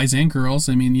attractive guys and girls.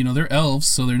 I mean, you know, they're elves,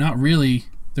 so they're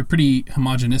pretty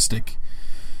homogenistic.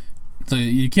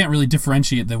 You can't really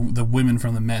differentiate the women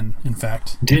from the men, in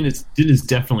fact. Din is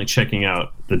definitely checking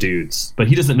out the dudes, but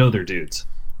he doesn't know they're dudes.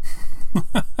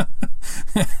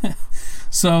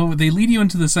 So they lead you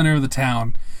into the center of the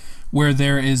town, where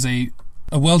there is a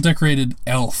well-decorated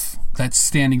elf that's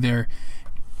standing there.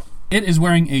 It is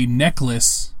wearing a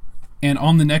necklace, and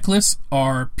on the necklace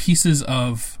are pieces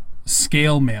of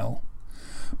scale mail.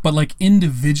 But like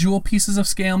individual pieces of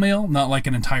scale mail, not like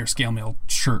an entire scale mail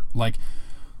shirt, like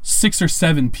 6 or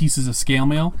 7 pieces of scale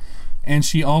mail. And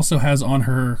she also has on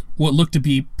her what look to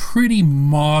be pretty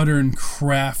modern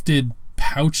crafted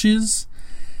pouches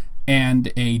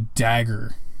and a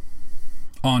dagger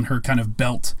on her kind of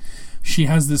belt. She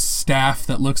has this staff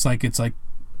that looks like it's like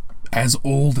as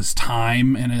old as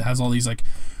time, and it has all these like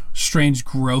strange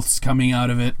growths coming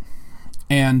out of it.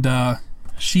 And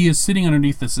she is sitting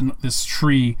underneath this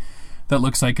tree that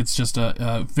looks like it's just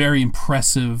a very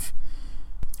impressive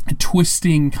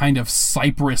twisting kind of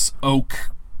cypress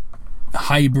oak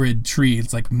hybrid tree.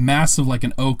 It's like massive like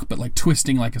an oak, but like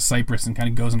twisting like a cypress and kind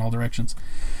of goes in all directions.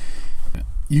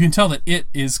 You can tell that it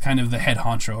is kind of the head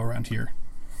honcho around here.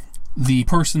 The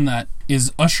person that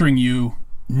is ushering you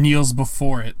kneels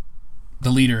before it, the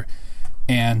leader,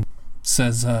 and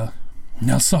says,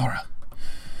 Nelsora,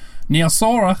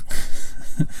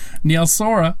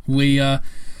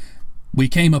 we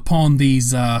came upon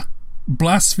these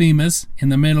blasphemers in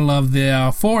the middle of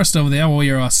the forest over there, where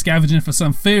we were scavenging for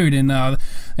some food, and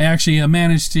they actually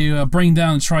managed to bring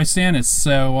down the Tristanus.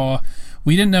 So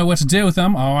we didn't know what to do with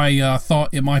them. I thought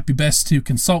it might be best to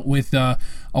consult with a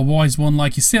wise one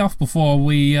like yourself before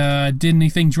we did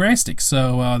anything drastic.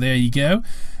 So there you go.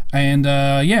 And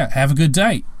yeah, have a good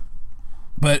day.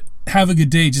 But have a good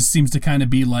day just seems to kind of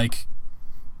be like,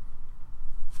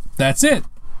 that's it.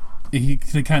 The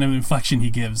kind of inflection he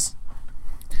gives.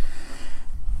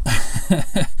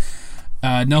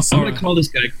 Nelson, I'm going to call this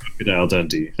guy Crocodile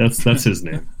Dundee. That's his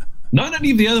name. Not any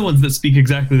of the other ones that speak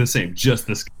exactly the same, just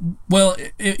this guy. Well,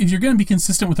 if you're going to be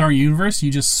consistent with our universe,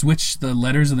 you just switch the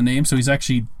letters of the name, so he's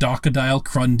actually Docodile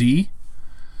Crundee.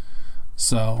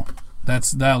 So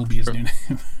that'll be his new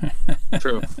name.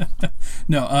 True.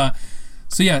 No,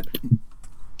 so yeah.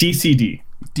 DCD.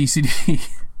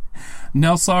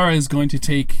 Nelsara is going to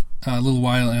take a little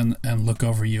while and look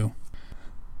over you.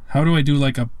 How do I do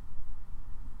like a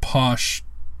posh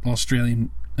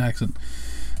Australian accent?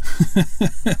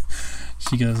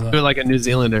 She goes, do it like a New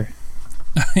Zealander.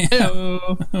 Yeah.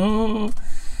 Oh.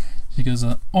 She goes,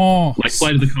 oh. Like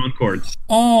Flight of the Conchords.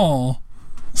 Oh.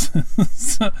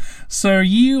 So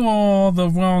you are the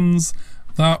ones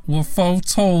that were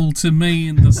foretold to me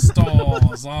in the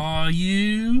stars, are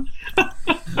you?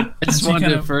 I just wanted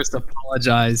to first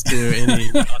apologize to any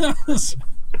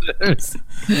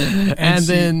and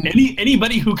then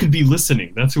anybody who could be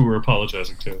listening, that's who we're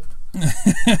apologizing to.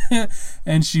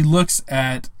 And she looks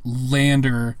at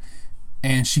Lander,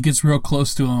 and she gets real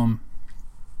close to him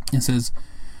and says,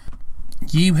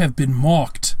 "You have been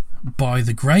marked by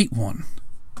the Great One."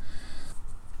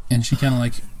 And she kind of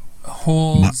like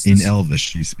holds... In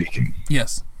Elvish, she's speaking.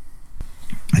 Yes.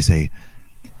 I say,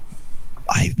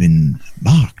 "I've been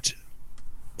marked.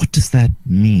 What does that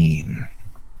mean?"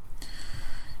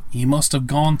 You must have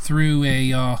gone through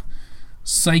a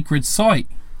sacred site.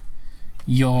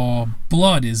 Your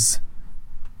blood is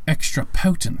extra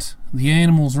potent. The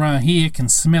animals around here can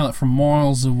smell it from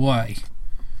miles away.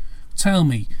 Tell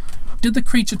me, did the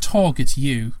creature target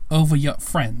you over your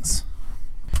friends?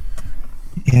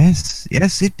 Yes,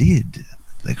 it did.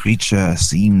 The creature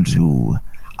seemed to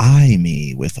eye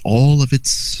me with all of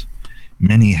its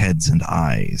many heads and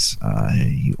eyes.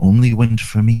 He only went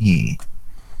for me.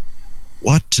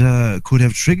 What could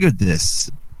have triggered this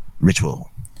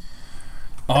ritual?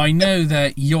 I know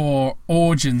that your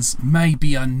origins may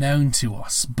be unknown to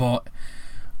us, but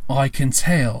I can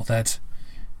tell that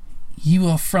you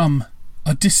are from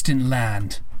a distant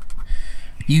land.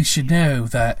 You should know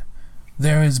that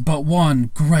there is but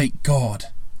one great God,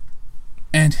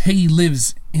 and he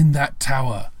lives in that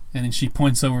tower. And then she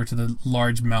points over to the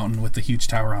large mountain with the huge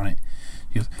tower on it.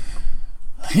 She goes,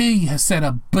 "He has set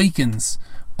up beacons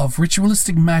of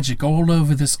ritualistic magic all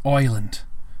over this island.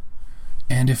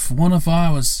 And if one of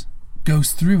ours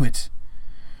goes through it,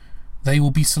 they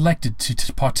will be selected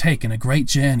to partake in a great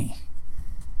journey."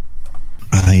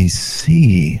 I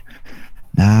see.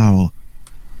 Now,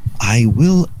 I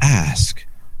will ask,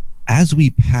 as we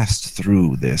passed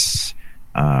through this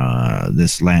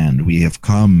land, we have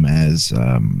come as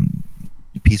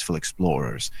peaceful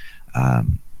explorers.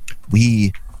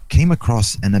 We came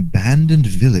across an abandoned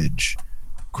village.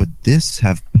 Could this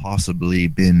have possibly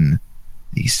been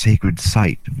the sacred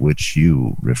site of which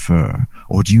you refer?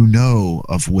 Or do you know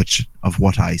of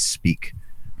what I speak?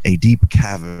 A deep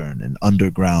cavern, an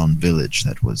underground village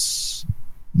that was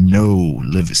no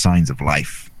signs of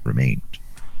life remained.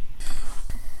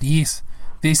 Yes,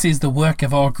 this is the work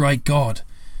of our great God.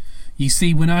 You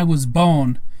see, when I was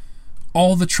born,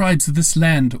 all the tribes of this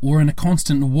land were in a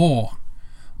constant war.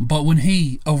 But when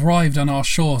he arrived on our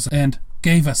shores and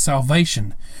gave us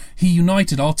salvation, he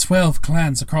united all 12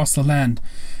 clans across the land,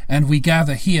 and we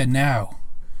gather here now.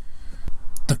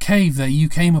 The cave that you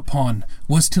came upon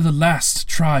was to the last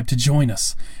tribe to join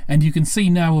us, and you can see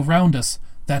now around us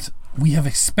that we have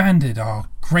expanded our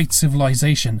great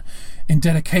civilization in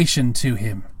dedication to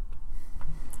him.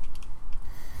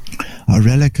 A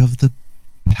relic of the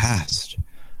past.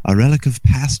 A relic of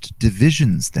past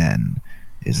divisions, then.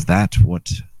 Is that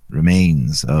what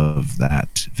remains of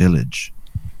that village?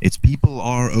 Its people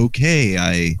are okay,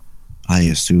 I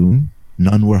assume.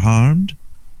 None were harmed?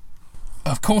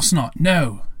 Of course not,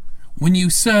 no. When you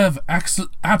serve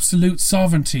absolute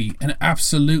sovereignty and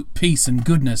absolute peace and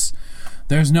goodness,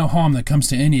 there's no harm that comes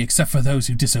to any except for those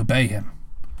who disobey him.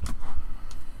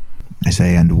 I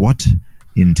say, and what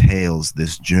entails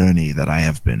this journey that I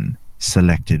have been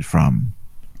selected from?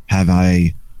 Have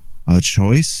I a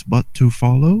choice but to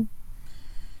follow?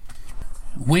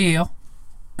 Well,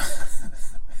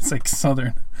 it's like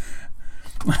Southern.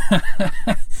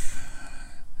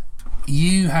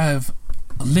 You have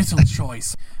little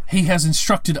choice. He has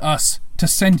instructed us to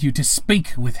send you to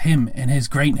speak with him in his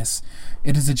greatness.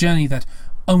 It is a journey that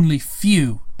only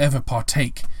few ever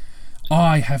partake.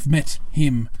 I have met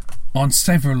him on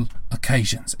several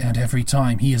occasions, and every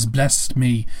time he has blessed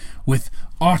me with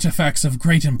artifacts of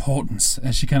great importance.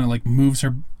 As she kind of like moves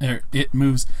the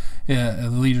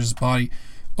leader's body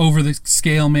over the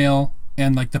scale mail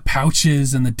and like the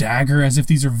pouches and the dagger, as if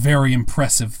these are very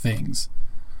impressive things.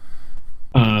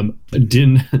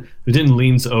 Din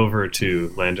leans over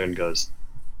to Lander and goes,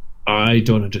 "I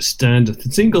don't understand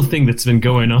a single thing that's been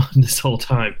going on this whole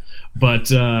time, but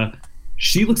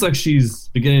she looks like she's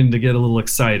beginning to get a little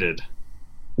excited.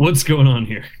 What's going on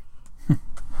here?"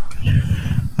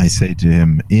 I say to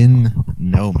him, in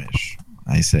Gnomish,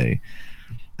 I say,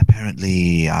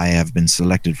 "Apparently I have been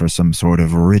selected for some sort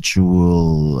of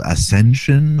ritual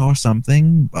ascension or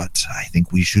something, but I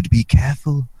think we should be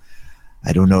careful.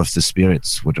 I don't know if the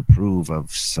spirits would approve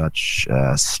of such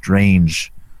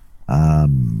strange,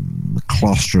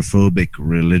 claustrophobic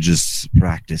religious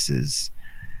practices.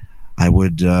 I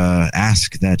would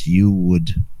ask that you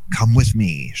would come with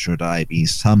me should I be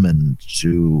summoned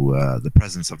to the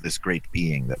presence of this great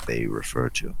being that they refer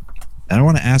to." And I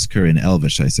want to ask her in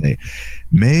Elvish, I say,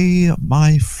 "May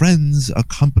my friends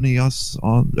accompany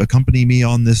me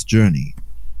on this journey?"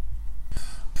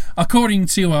 According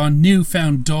to our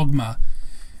newfound dogma,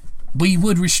 we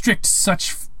would restrict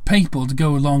such people to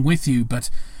go along with you, but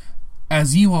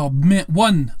as you are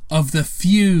one of the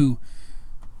few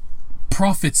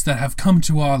prophets that have come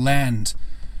to our land,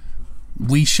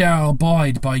 we shall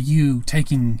abide by you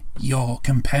taking your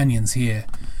companions here,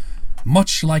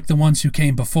 much like the ones who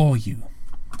came before you.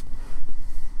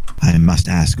 I must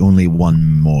ask only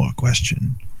one more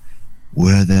question.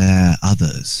 Were there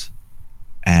others?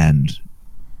 And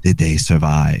did they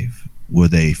survive? Were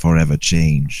they forever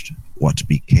changed? What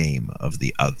became of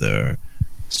the other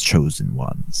chosen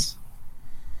ones?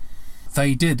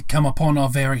 They did come upon our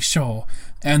very shore,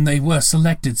 and they were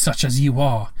selected such as you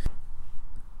are.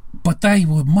 But they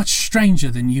were much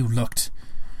stranger than you looked.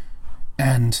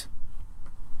 And,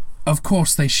 of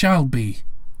course, they shall be,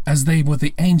 as they were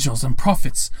the angels and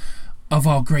prophets of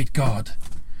our great God.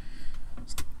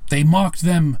 They marked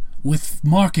them with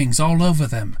markings all over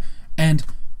them, and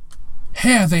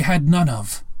hair they had none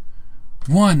of.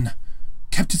 One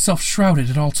kept itself shrouded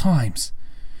at all times.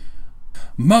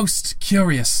 Most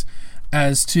curious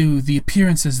as to the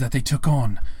appearances that they took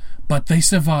on, but they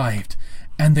survived,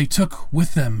 and they took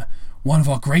with them one of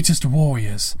our greatest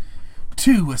warriors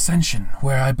to Ascension,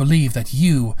 where I believe that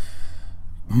you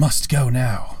must go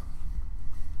now.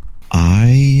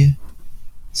 I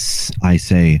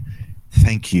say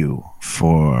thank you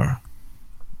for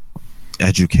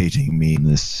educating me in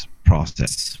this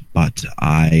process, but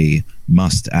I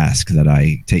must ask that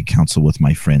I take counsel with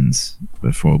my friends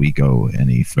before we go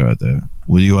any further.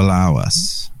 Will you allow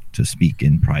us to speak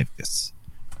in private?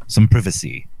 Some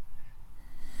privacy,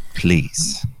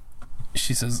 please.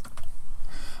 She says,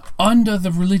 under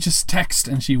the religious text,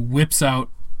 and she whips out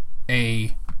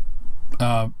a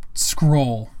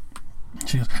scroll.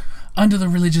 She goes, under the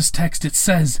religious text it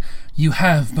says you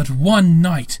have but one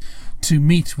night to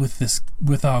meet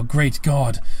with our great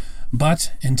God,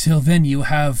 but until then you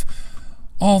have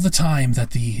all the time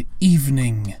that the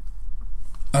evening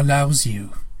allows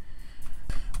you.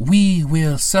 We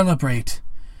will celebrate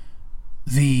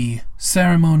the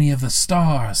ceremony of the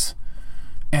stars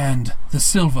and the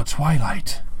silver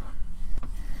twilight.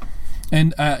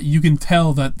 And you can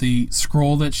tell that the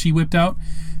scroll that she whipped out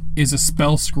is a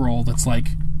spell scroll that's like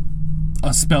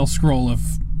a spell scroll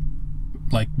of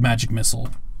like magic missile.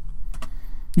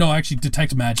 No, actually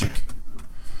detect magic.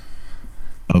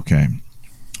 Okay.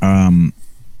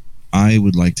 I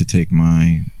would like to take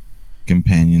my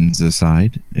companions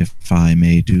aside, if I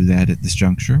may do that at this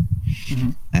juncture,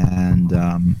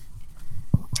 and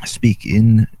speak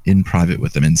in private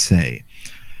with them and say,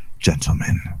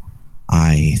 gentlemen,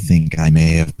 I think I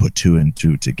may have put two and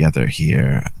two together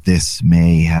here. This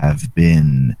may have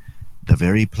been the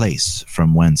very place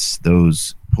from whence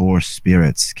those poor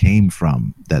spirits came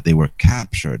from, that they were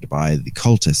captured by the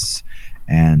cultists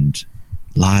and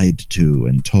lied to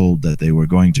and told that they were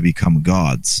going to become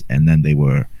gods, and then they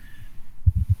were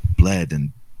bled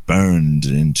and burned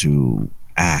into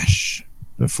ash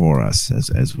before us,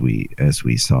 as we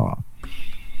saw.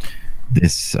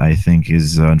 This, I think,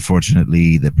 is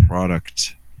unfortunately the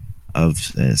product of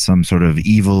some sort of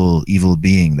evil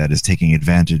being that is taking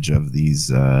advantage of these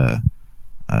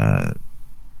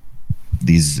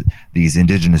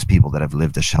indigenous people that have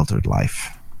lived a sheltered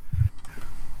life.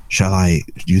 Do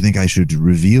you think I should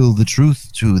reveal the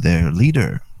truth to their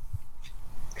leader?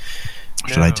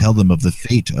 No. Should I tell them of the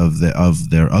fate of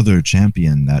their other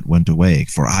champion that went away?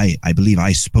 For I believe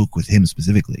I spoke with him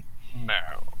specifically. No.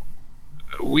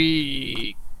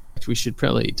 We should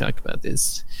probably talk about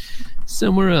this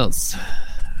somewhere else.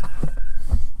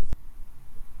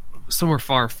 Somewhere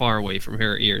far, far away from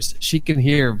her ears. She can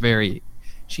hear very,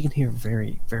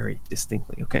 very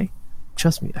distinctly, okay?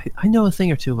 Trust me, I know a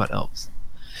thing or two about elves.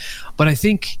 But I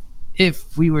think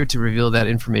if we were to reveal that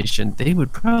information, they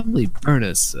would probably burn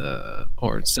us,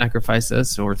 or sacrifice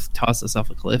us, or toss us off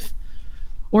a cliff,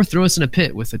 or throw us in a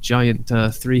pit with a giant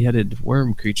three-headed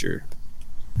worm creature.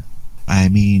 I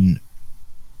mean,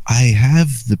 I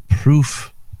have the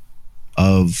proof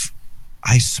of...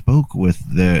 I spoke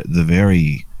with the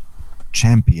very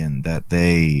champion that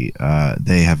they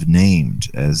have named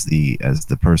as the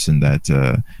person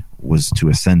that was to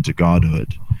ascend to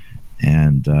godhood.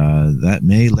 And that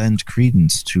may lend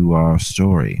credence to our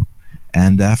story.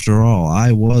 And after all,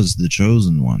 I was the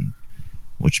chosen one,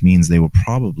 which means they will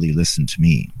probably listen to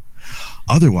me.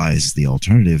 Otherwise, the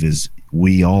alternative is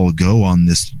we all go on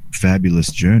this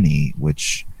fabulous journey,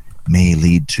 which may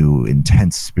lead to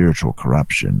intense spiritual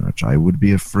corruption, which I would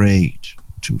be afraid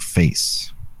to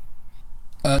face.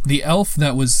 The elf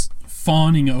that was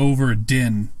fawning over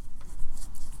Din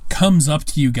comes up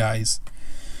to you guys,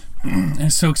 and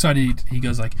is so excited he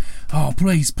goes like, "Oh,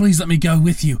 please let me go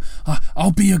with you.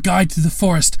 I'll be your guide to the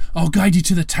forest. I'll guide you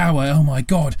to the tower. Oh my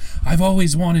god, I've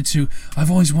always wanted to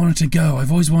go.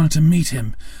 I've always wanted to meet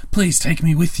him. Please take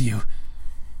me with you."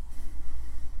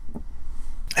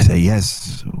 I say,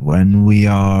 yes, when we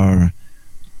are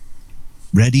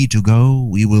ready to go,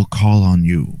 we will call on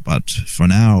you. But for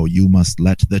now, you must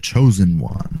let the Chosen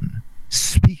One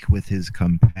speak with his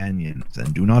companions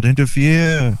and do not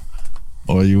interfere,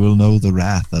 or you will know the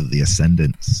wrath of the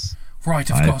Ascendants. Right,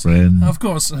 of My course. friend. Of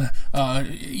course.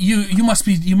 You must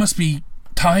be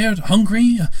tired,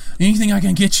 hungry. Anything I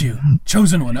can get you.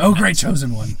 Chosen One. Oh, great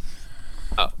Chosen One.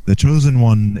 The Chosen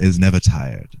One is never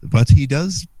tired, but he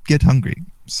does get hungry.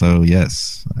 So,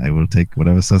 yes, I will take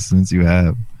whatever sustenance you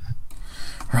have.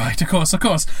 Right, of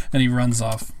course. And he runs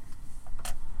off.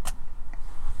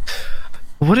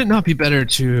 Would it not be better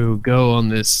to go on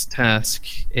this task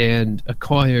and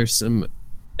acquire some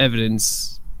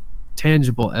evidence,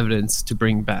 tangible evidence, to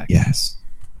bring back? Yes.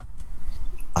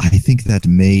 I think that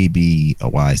may be a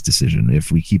wise decision. If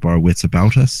we keep our wits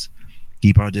about us,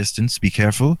 keep our distance, be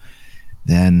careful,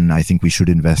 then I think we should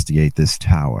investigate this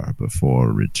tower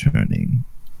before returning.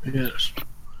 Yes.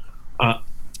 I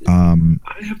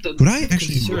have the could I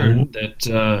actually concern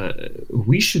that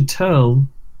we should tell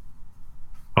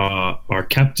our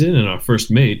captain and our first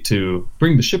mate to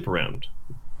bring the ship around.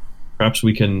 Perhaps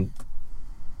we can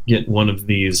get one of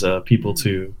these people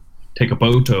to take a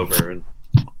boat over. And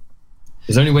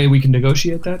is there any way we can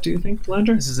negotiate that, do you think,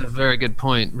 Lander? This is a very good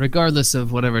point. Regardless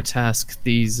of whatever task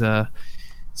these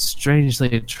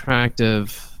strangely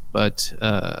attractive but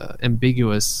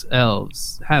ambiguous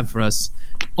elves have for us,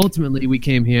 ultimately we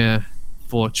came here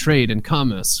for trade and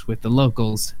commerce with the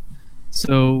locals.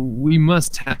 So we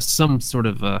must have some sort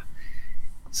of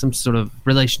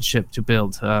relationship to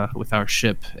build with our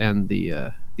ship and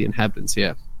the inhabitants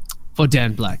here. For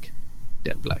Dan Black,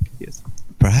 yes.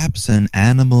 Perhaps an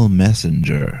animal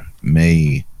messenger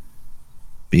may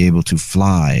be able to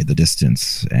fly the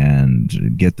distance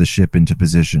and get the ship into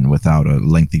position without a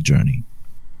lengthy journey.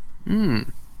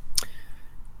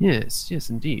 Yes,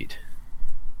 indeed.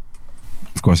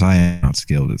 Of course, I am not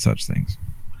skilled at such things.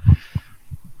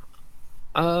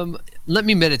 Let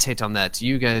me meditate on that.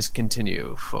 You guys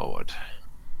continue forward.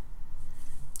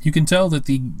 You can tell that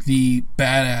the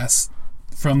badass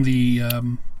from the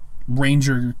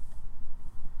ranger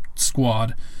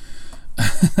squad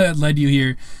that led you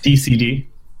here, DCD,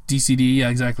 yeah,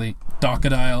 exactly,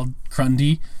 Docodile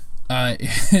Grundy,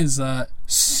 is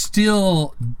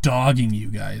still dogging you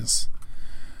guys,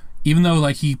 even though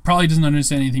like he probably doesn't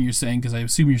understand anything you're saying, because I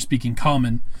assume you're speaking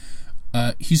common.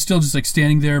 He's still just like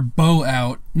standing there, bow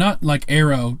out, not like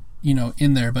arrow,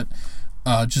 in there, but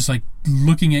just like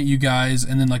looking at you guys,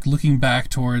 and then like looking back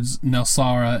towards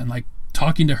Nelsara and like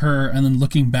talking to her, and then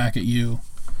looking back at you.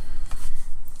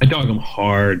 I dog him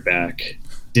hard back.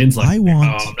 Din's like, I'm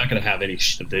not gonna have any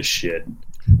of this shit.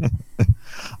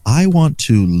 I want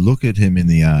to look at him in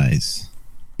the eyes,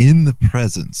 in the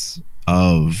presence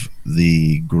of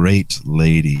the great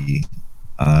lady.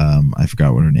 I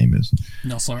forgot what her name is.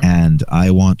 Nelsara. And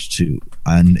I want to,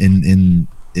 and in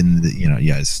the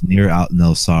yes, near out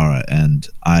Nelsara, and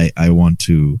I want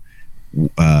to,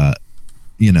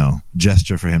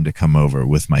 gesture for him to come over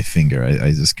with my finger.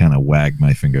 I just kind of wag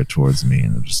my finger towards me,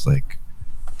 and I'm just like,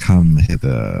 "Come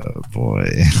hither,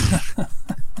 boy."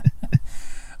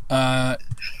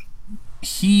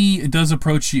 He does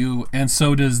approach you, and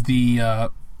so does the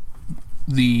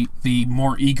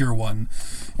more eager one,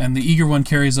 and the eager one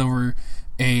carries over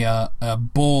a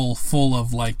bowl full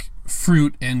of like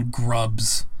fruit and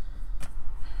grubs.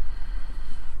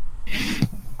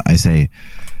 I say,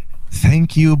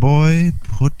 "Thank you, boy.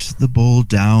 Put the bowl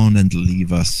down and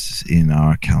leave us in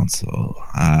our council.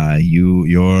 I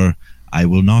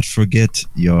will not forget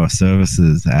your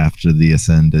services after the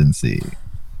ascendancy."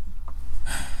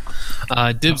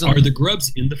 Dibs on Are the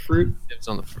grubs in the fruit? Dibs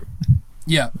on the fruit.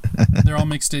 Yeah, they're all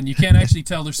mixed in. You can't actually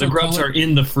tell. They're so the grubs are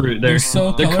in the fruit. They're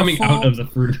coming out of the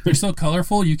fruit. They're so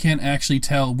colorful you can't actually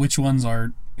tell which ones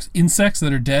are insects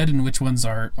that are dead and which ones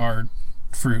are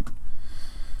fruit.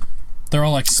 They're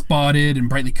all like spotted and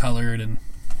brightly colored and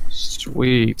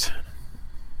sweet.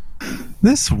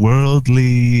 These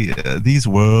worldly,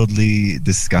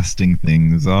 disgusting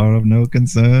things are of no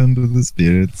concern to the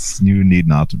spirits. You need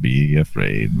not be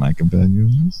afraid, my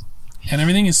companions. And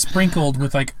everything is sprinkled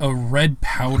with like a red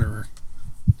powder.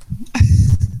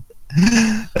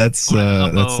 That's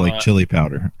like chili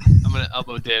powder. I'm gonna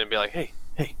elbow Dan and be like, "Hey,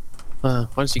 why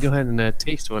don't you go ahead and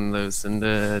taste one of those and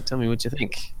tell me what you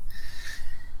think?"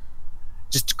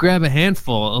 Just grab a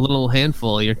little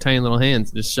handful of your tiny little hands,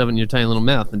 and just shove it in your tiny little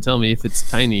mouth, and tell me if it's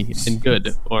tiny and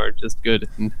good, or just good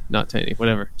and not tiny.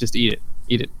 Whatever. Just eat it.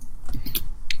 Eat it.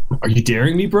 Are you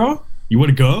daring me, bro? You want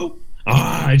to go?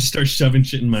 I just start shoving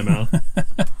shit in my mouth.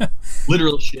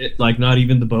 Literal shit, like not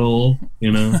even the bowl,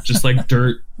 just like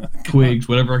dirt, twigs,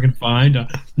 whatever I can find.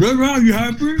 You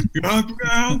happy? You happy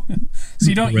now? So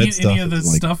you don't eat any of the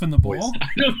stuff in the bowl? I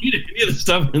don't eat any of the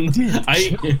stuff in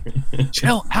the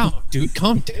Chill out, dude.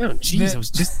 Calm down. Jeez, I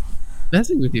was just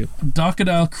messing with you.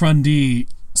 Crocodile Grundy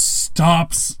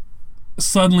stops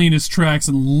suddenly in his tracks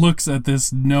and looks at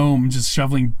this gnome just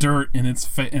shoveling dirt in his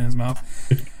mouth.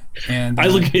 And I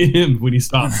look at him when he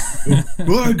stops.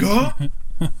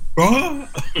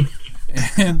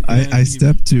 I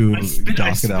step to I spit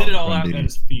Crocodile it all out Grundy. at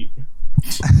his feet.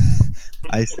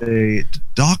 I say,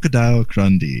 Crocodile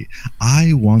Grundy,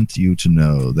 I want you to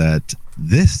know that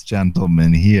this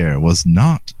gentleman here was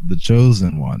not the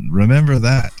chosen one. Remember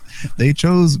that. They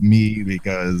chose me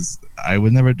because I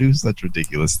would never do such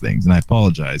ridiculous things, and I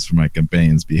apologize for my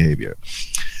companion's behavior.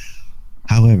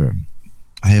 However,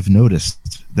 I have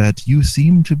noticed that you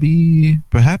seem to be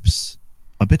perhaps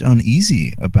a bit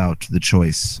uneasy about the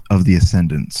choice of the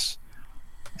Ascendants,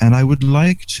 and I would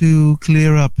like to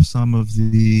clear up some of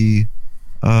the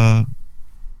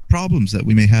problems that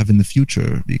we may have in the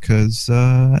future, because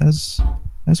as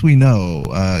we know,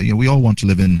 we all want to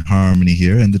live in harmony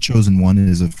here, and the Chosen One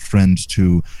is a friend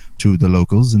to the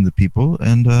locals and the people,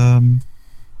 and I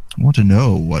want to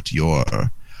know what your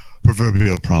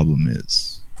proverbial problem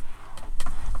is.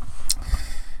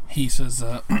 He says,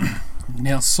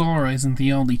 now Sora isn't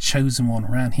the only chosen one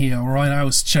around here, alright? I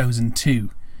was chosen too.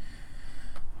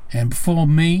 And before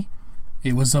me,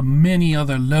 it was many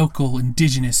other local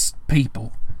indigenous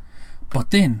people.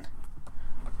 But then,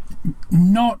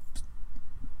 not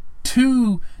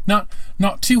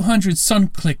 200 sun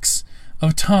clicks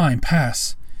of time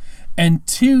pass, and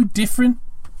 2 different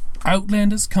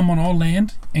Outlanders come on our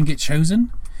land and get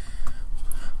chosen.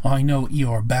 I know what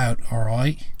you're about,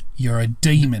 alright? You're a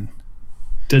demon.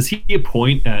 Does he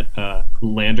point at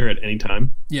Lander at any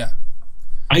time? Yeah.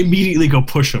 I immediately go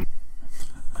push him.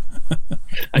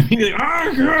 I immediately,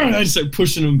 God! I just start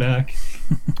pushing him back.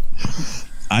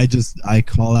 I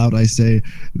call out, I say,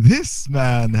 this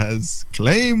man has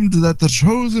claimed that the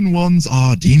Chosen Ones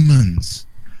are demons.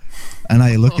 And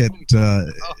I look at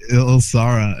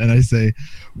Ilsara and I say,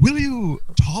 will you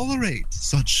tolerate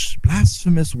such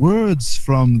blasphemous words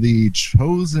from the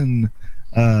Chosen?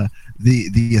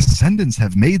 The Ascendants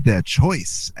have made their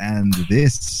choice, and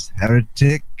this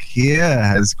heretic here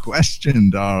has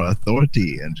questioned our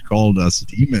authority and called us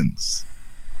demons.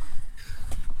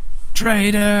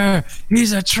 Traitor!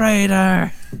 He's a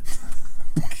traitor!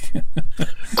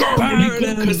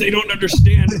 Because they don't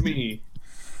understand me.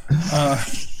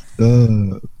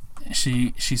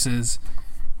 She says,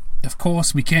 of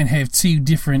course we can't have 2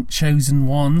 different chosen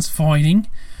ones fighting.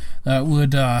 That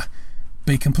would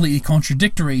be completely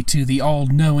contradictory to the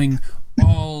all-knowing,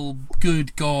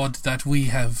 all-good God that we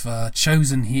have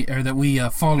chosen here, or that we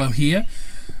follow here.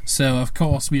 So of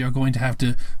course we are going to have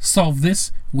to solve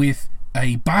this with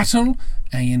a battle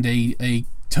and a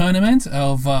tournament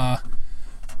of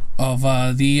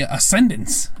the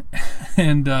Ascendants.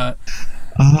 And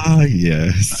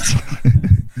yes.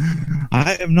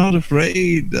 I am not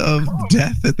afraid of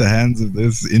death at the hands of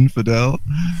this infidel.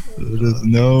 It is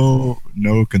no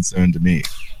concern to me.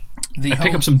 I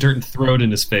pick up some dirt and throw it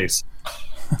in his face.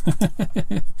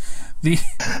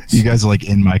 You guys are like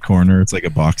in my corner. It's like a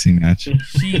boxing match.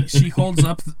 She holds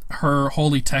up her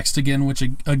holy text again, which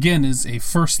again is a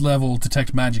 1st level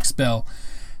detect magic spell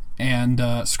and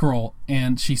scroll,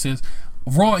 and she says,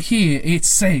 right here it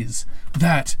says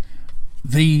that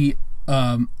the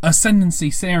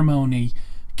ascendancy ceremony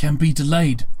can be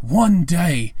delayed 1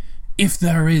 day if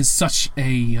there is such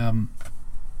a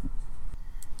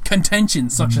contention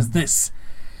such as this.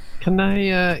 Can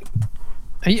I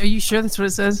are you sure that's what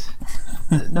it says?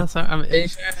 No, sorry. Are you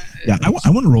sure? Yeah, I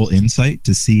want to roll insight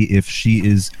to see if she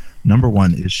is, number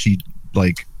one, is she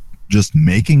like just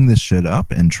making this shit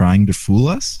up and trying to fool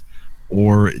us?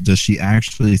 Or does she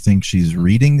actually think she's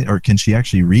reading, or can she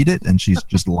actually read it and she's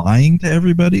just lying to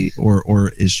everybody?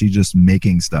 Or is she just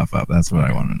making stuff up? That's what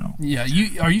I want to know. Yeah,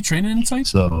 are you trained in insight?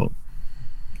 So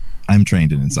I'm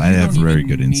trained in insight. I have very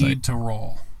good insight. Need to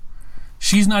roll.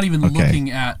 She's not even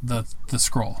looking at the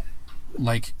scroll.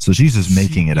 Like, so she's just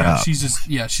making it up. She's just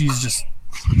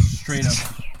straight up.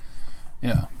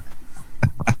 Yeah.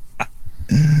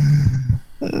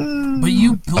 But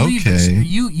you believe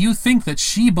you think that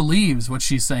she believes what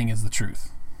she's saying is the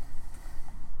truth.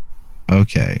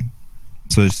 Okay.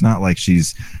 So it's not like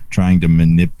she's trying to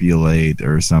manipulate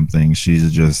or something.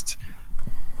 She's just,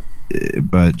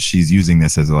 but she's using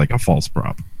this as like a false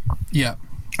prop. Yeah.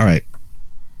 All right.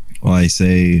 Well, I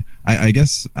say, I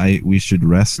guess we should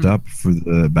rest up for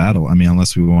the battle. I mean,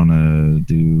 unless we want to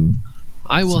do.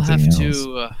 I will have something else.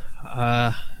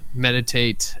 to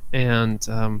meditate and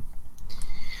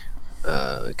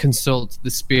consult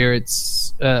the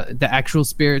spirits, the actual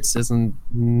spirits, as in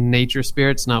nature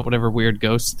spirits, not whatever weird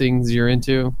ghost things you're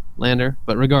into, Lander.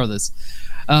 But regardless,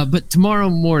 but tomorrow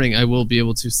morning I will be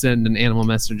able to send an animal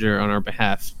messenger on our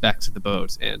behalf back to the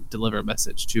boat and deliver a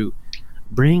message to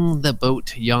bring the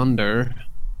boat yonder,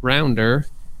 rounder,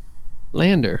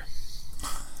 Lander,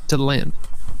 to the land.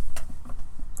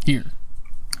 Here.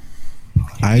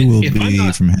 I will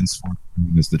be from henceforth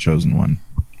as the chosen one.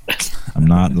 I'm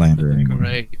not Lander anymore.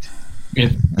 Great.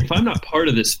 If I'm not part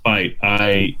of this fight,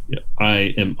 I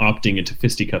am opting into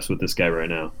fisticuffs with this guy right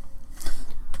now.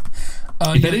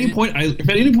 If at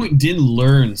any point Din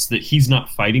learns that he's not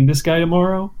fighting this guy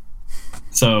tomorrow,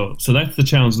 so that's the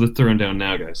challenge that's thrown down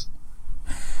now, guys.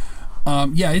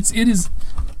 It is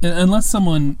unless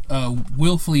someone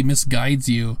willfully misguides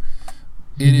you,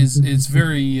 it's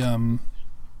very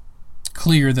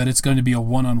clear that it's going to be a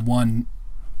one-on-one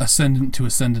ascendant to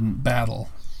ascendant battle.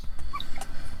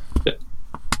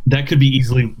 That could be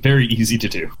very easy to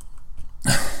do.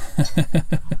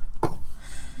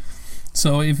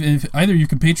 So if either of your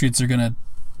compatriots are gonna,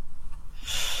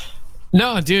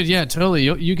 no, dude, yeah, totally.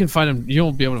 You can find him.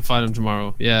 You'll be able to find him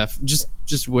tomorrow. Yeah,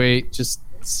 just wait, just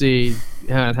see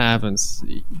how it happens.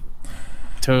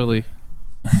 Totally.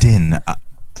 Din,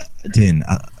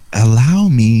 allow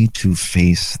me to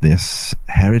face this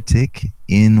heretic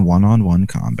in one-on-one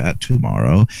combat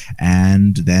tomorrow,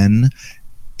 and then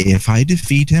if I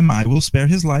defeat him, I will spare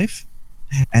his life,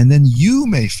 and then you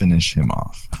may finish him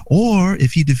off. Or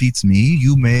if he defeats me,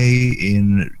 you may,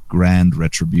 in grand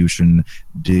retribution,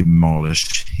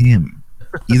 demolish him.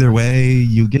 Either way,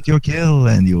 you get your kill,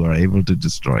 and you are able to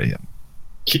destroy him.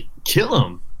 Kill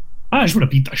him? I just want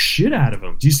to beat the shit out of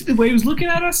him. Do you see the way he was looking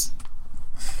at us?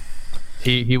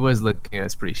 He was looking at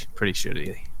us pretty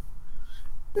shitty.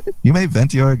 You may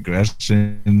vent your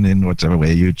aggression in whichever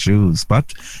way you choose,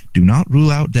 but do not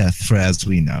rule out death, for as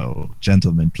we know,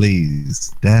 gentlemen,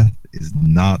 please, death is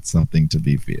not something to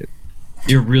be feared.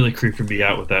 You're really creeping me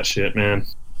out with that shit, man.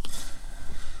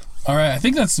 all right, I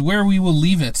think that's where we will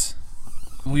leave it.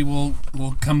 We'll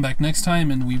come back next time,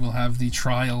 and we will have the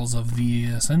trials of the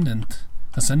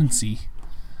ascendancy.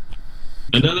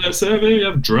 Another serving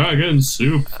of Dragon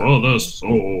Soup for the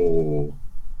Soul.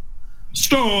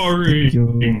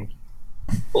 Starring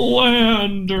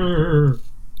Lander.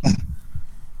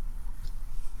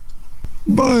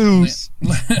 Bios.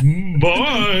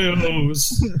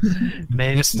 Bios.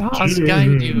 May the stars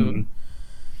guide you.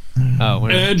 Oh,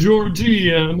 and your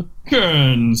DM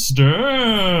can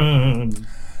stand.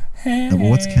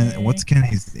 What's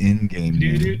Kenny's in-game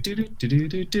name?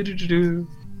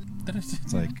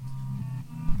 It's like,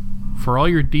 for all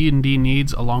your D&D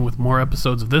needs, along with more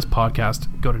episodes of this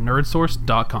podcast, go to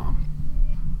nerdsource.com.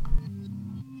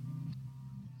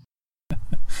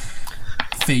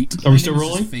 Fate. Are we still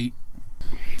rolling? Fate.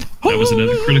 That was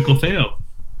another critical fail.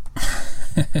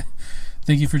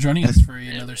 Thank you for joining us for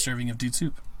another serving of Dude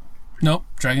Soup. Nope,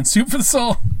 Dragon Soup for the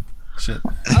Soul. Shit.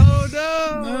 Oh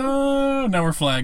no! No, now we're flagged.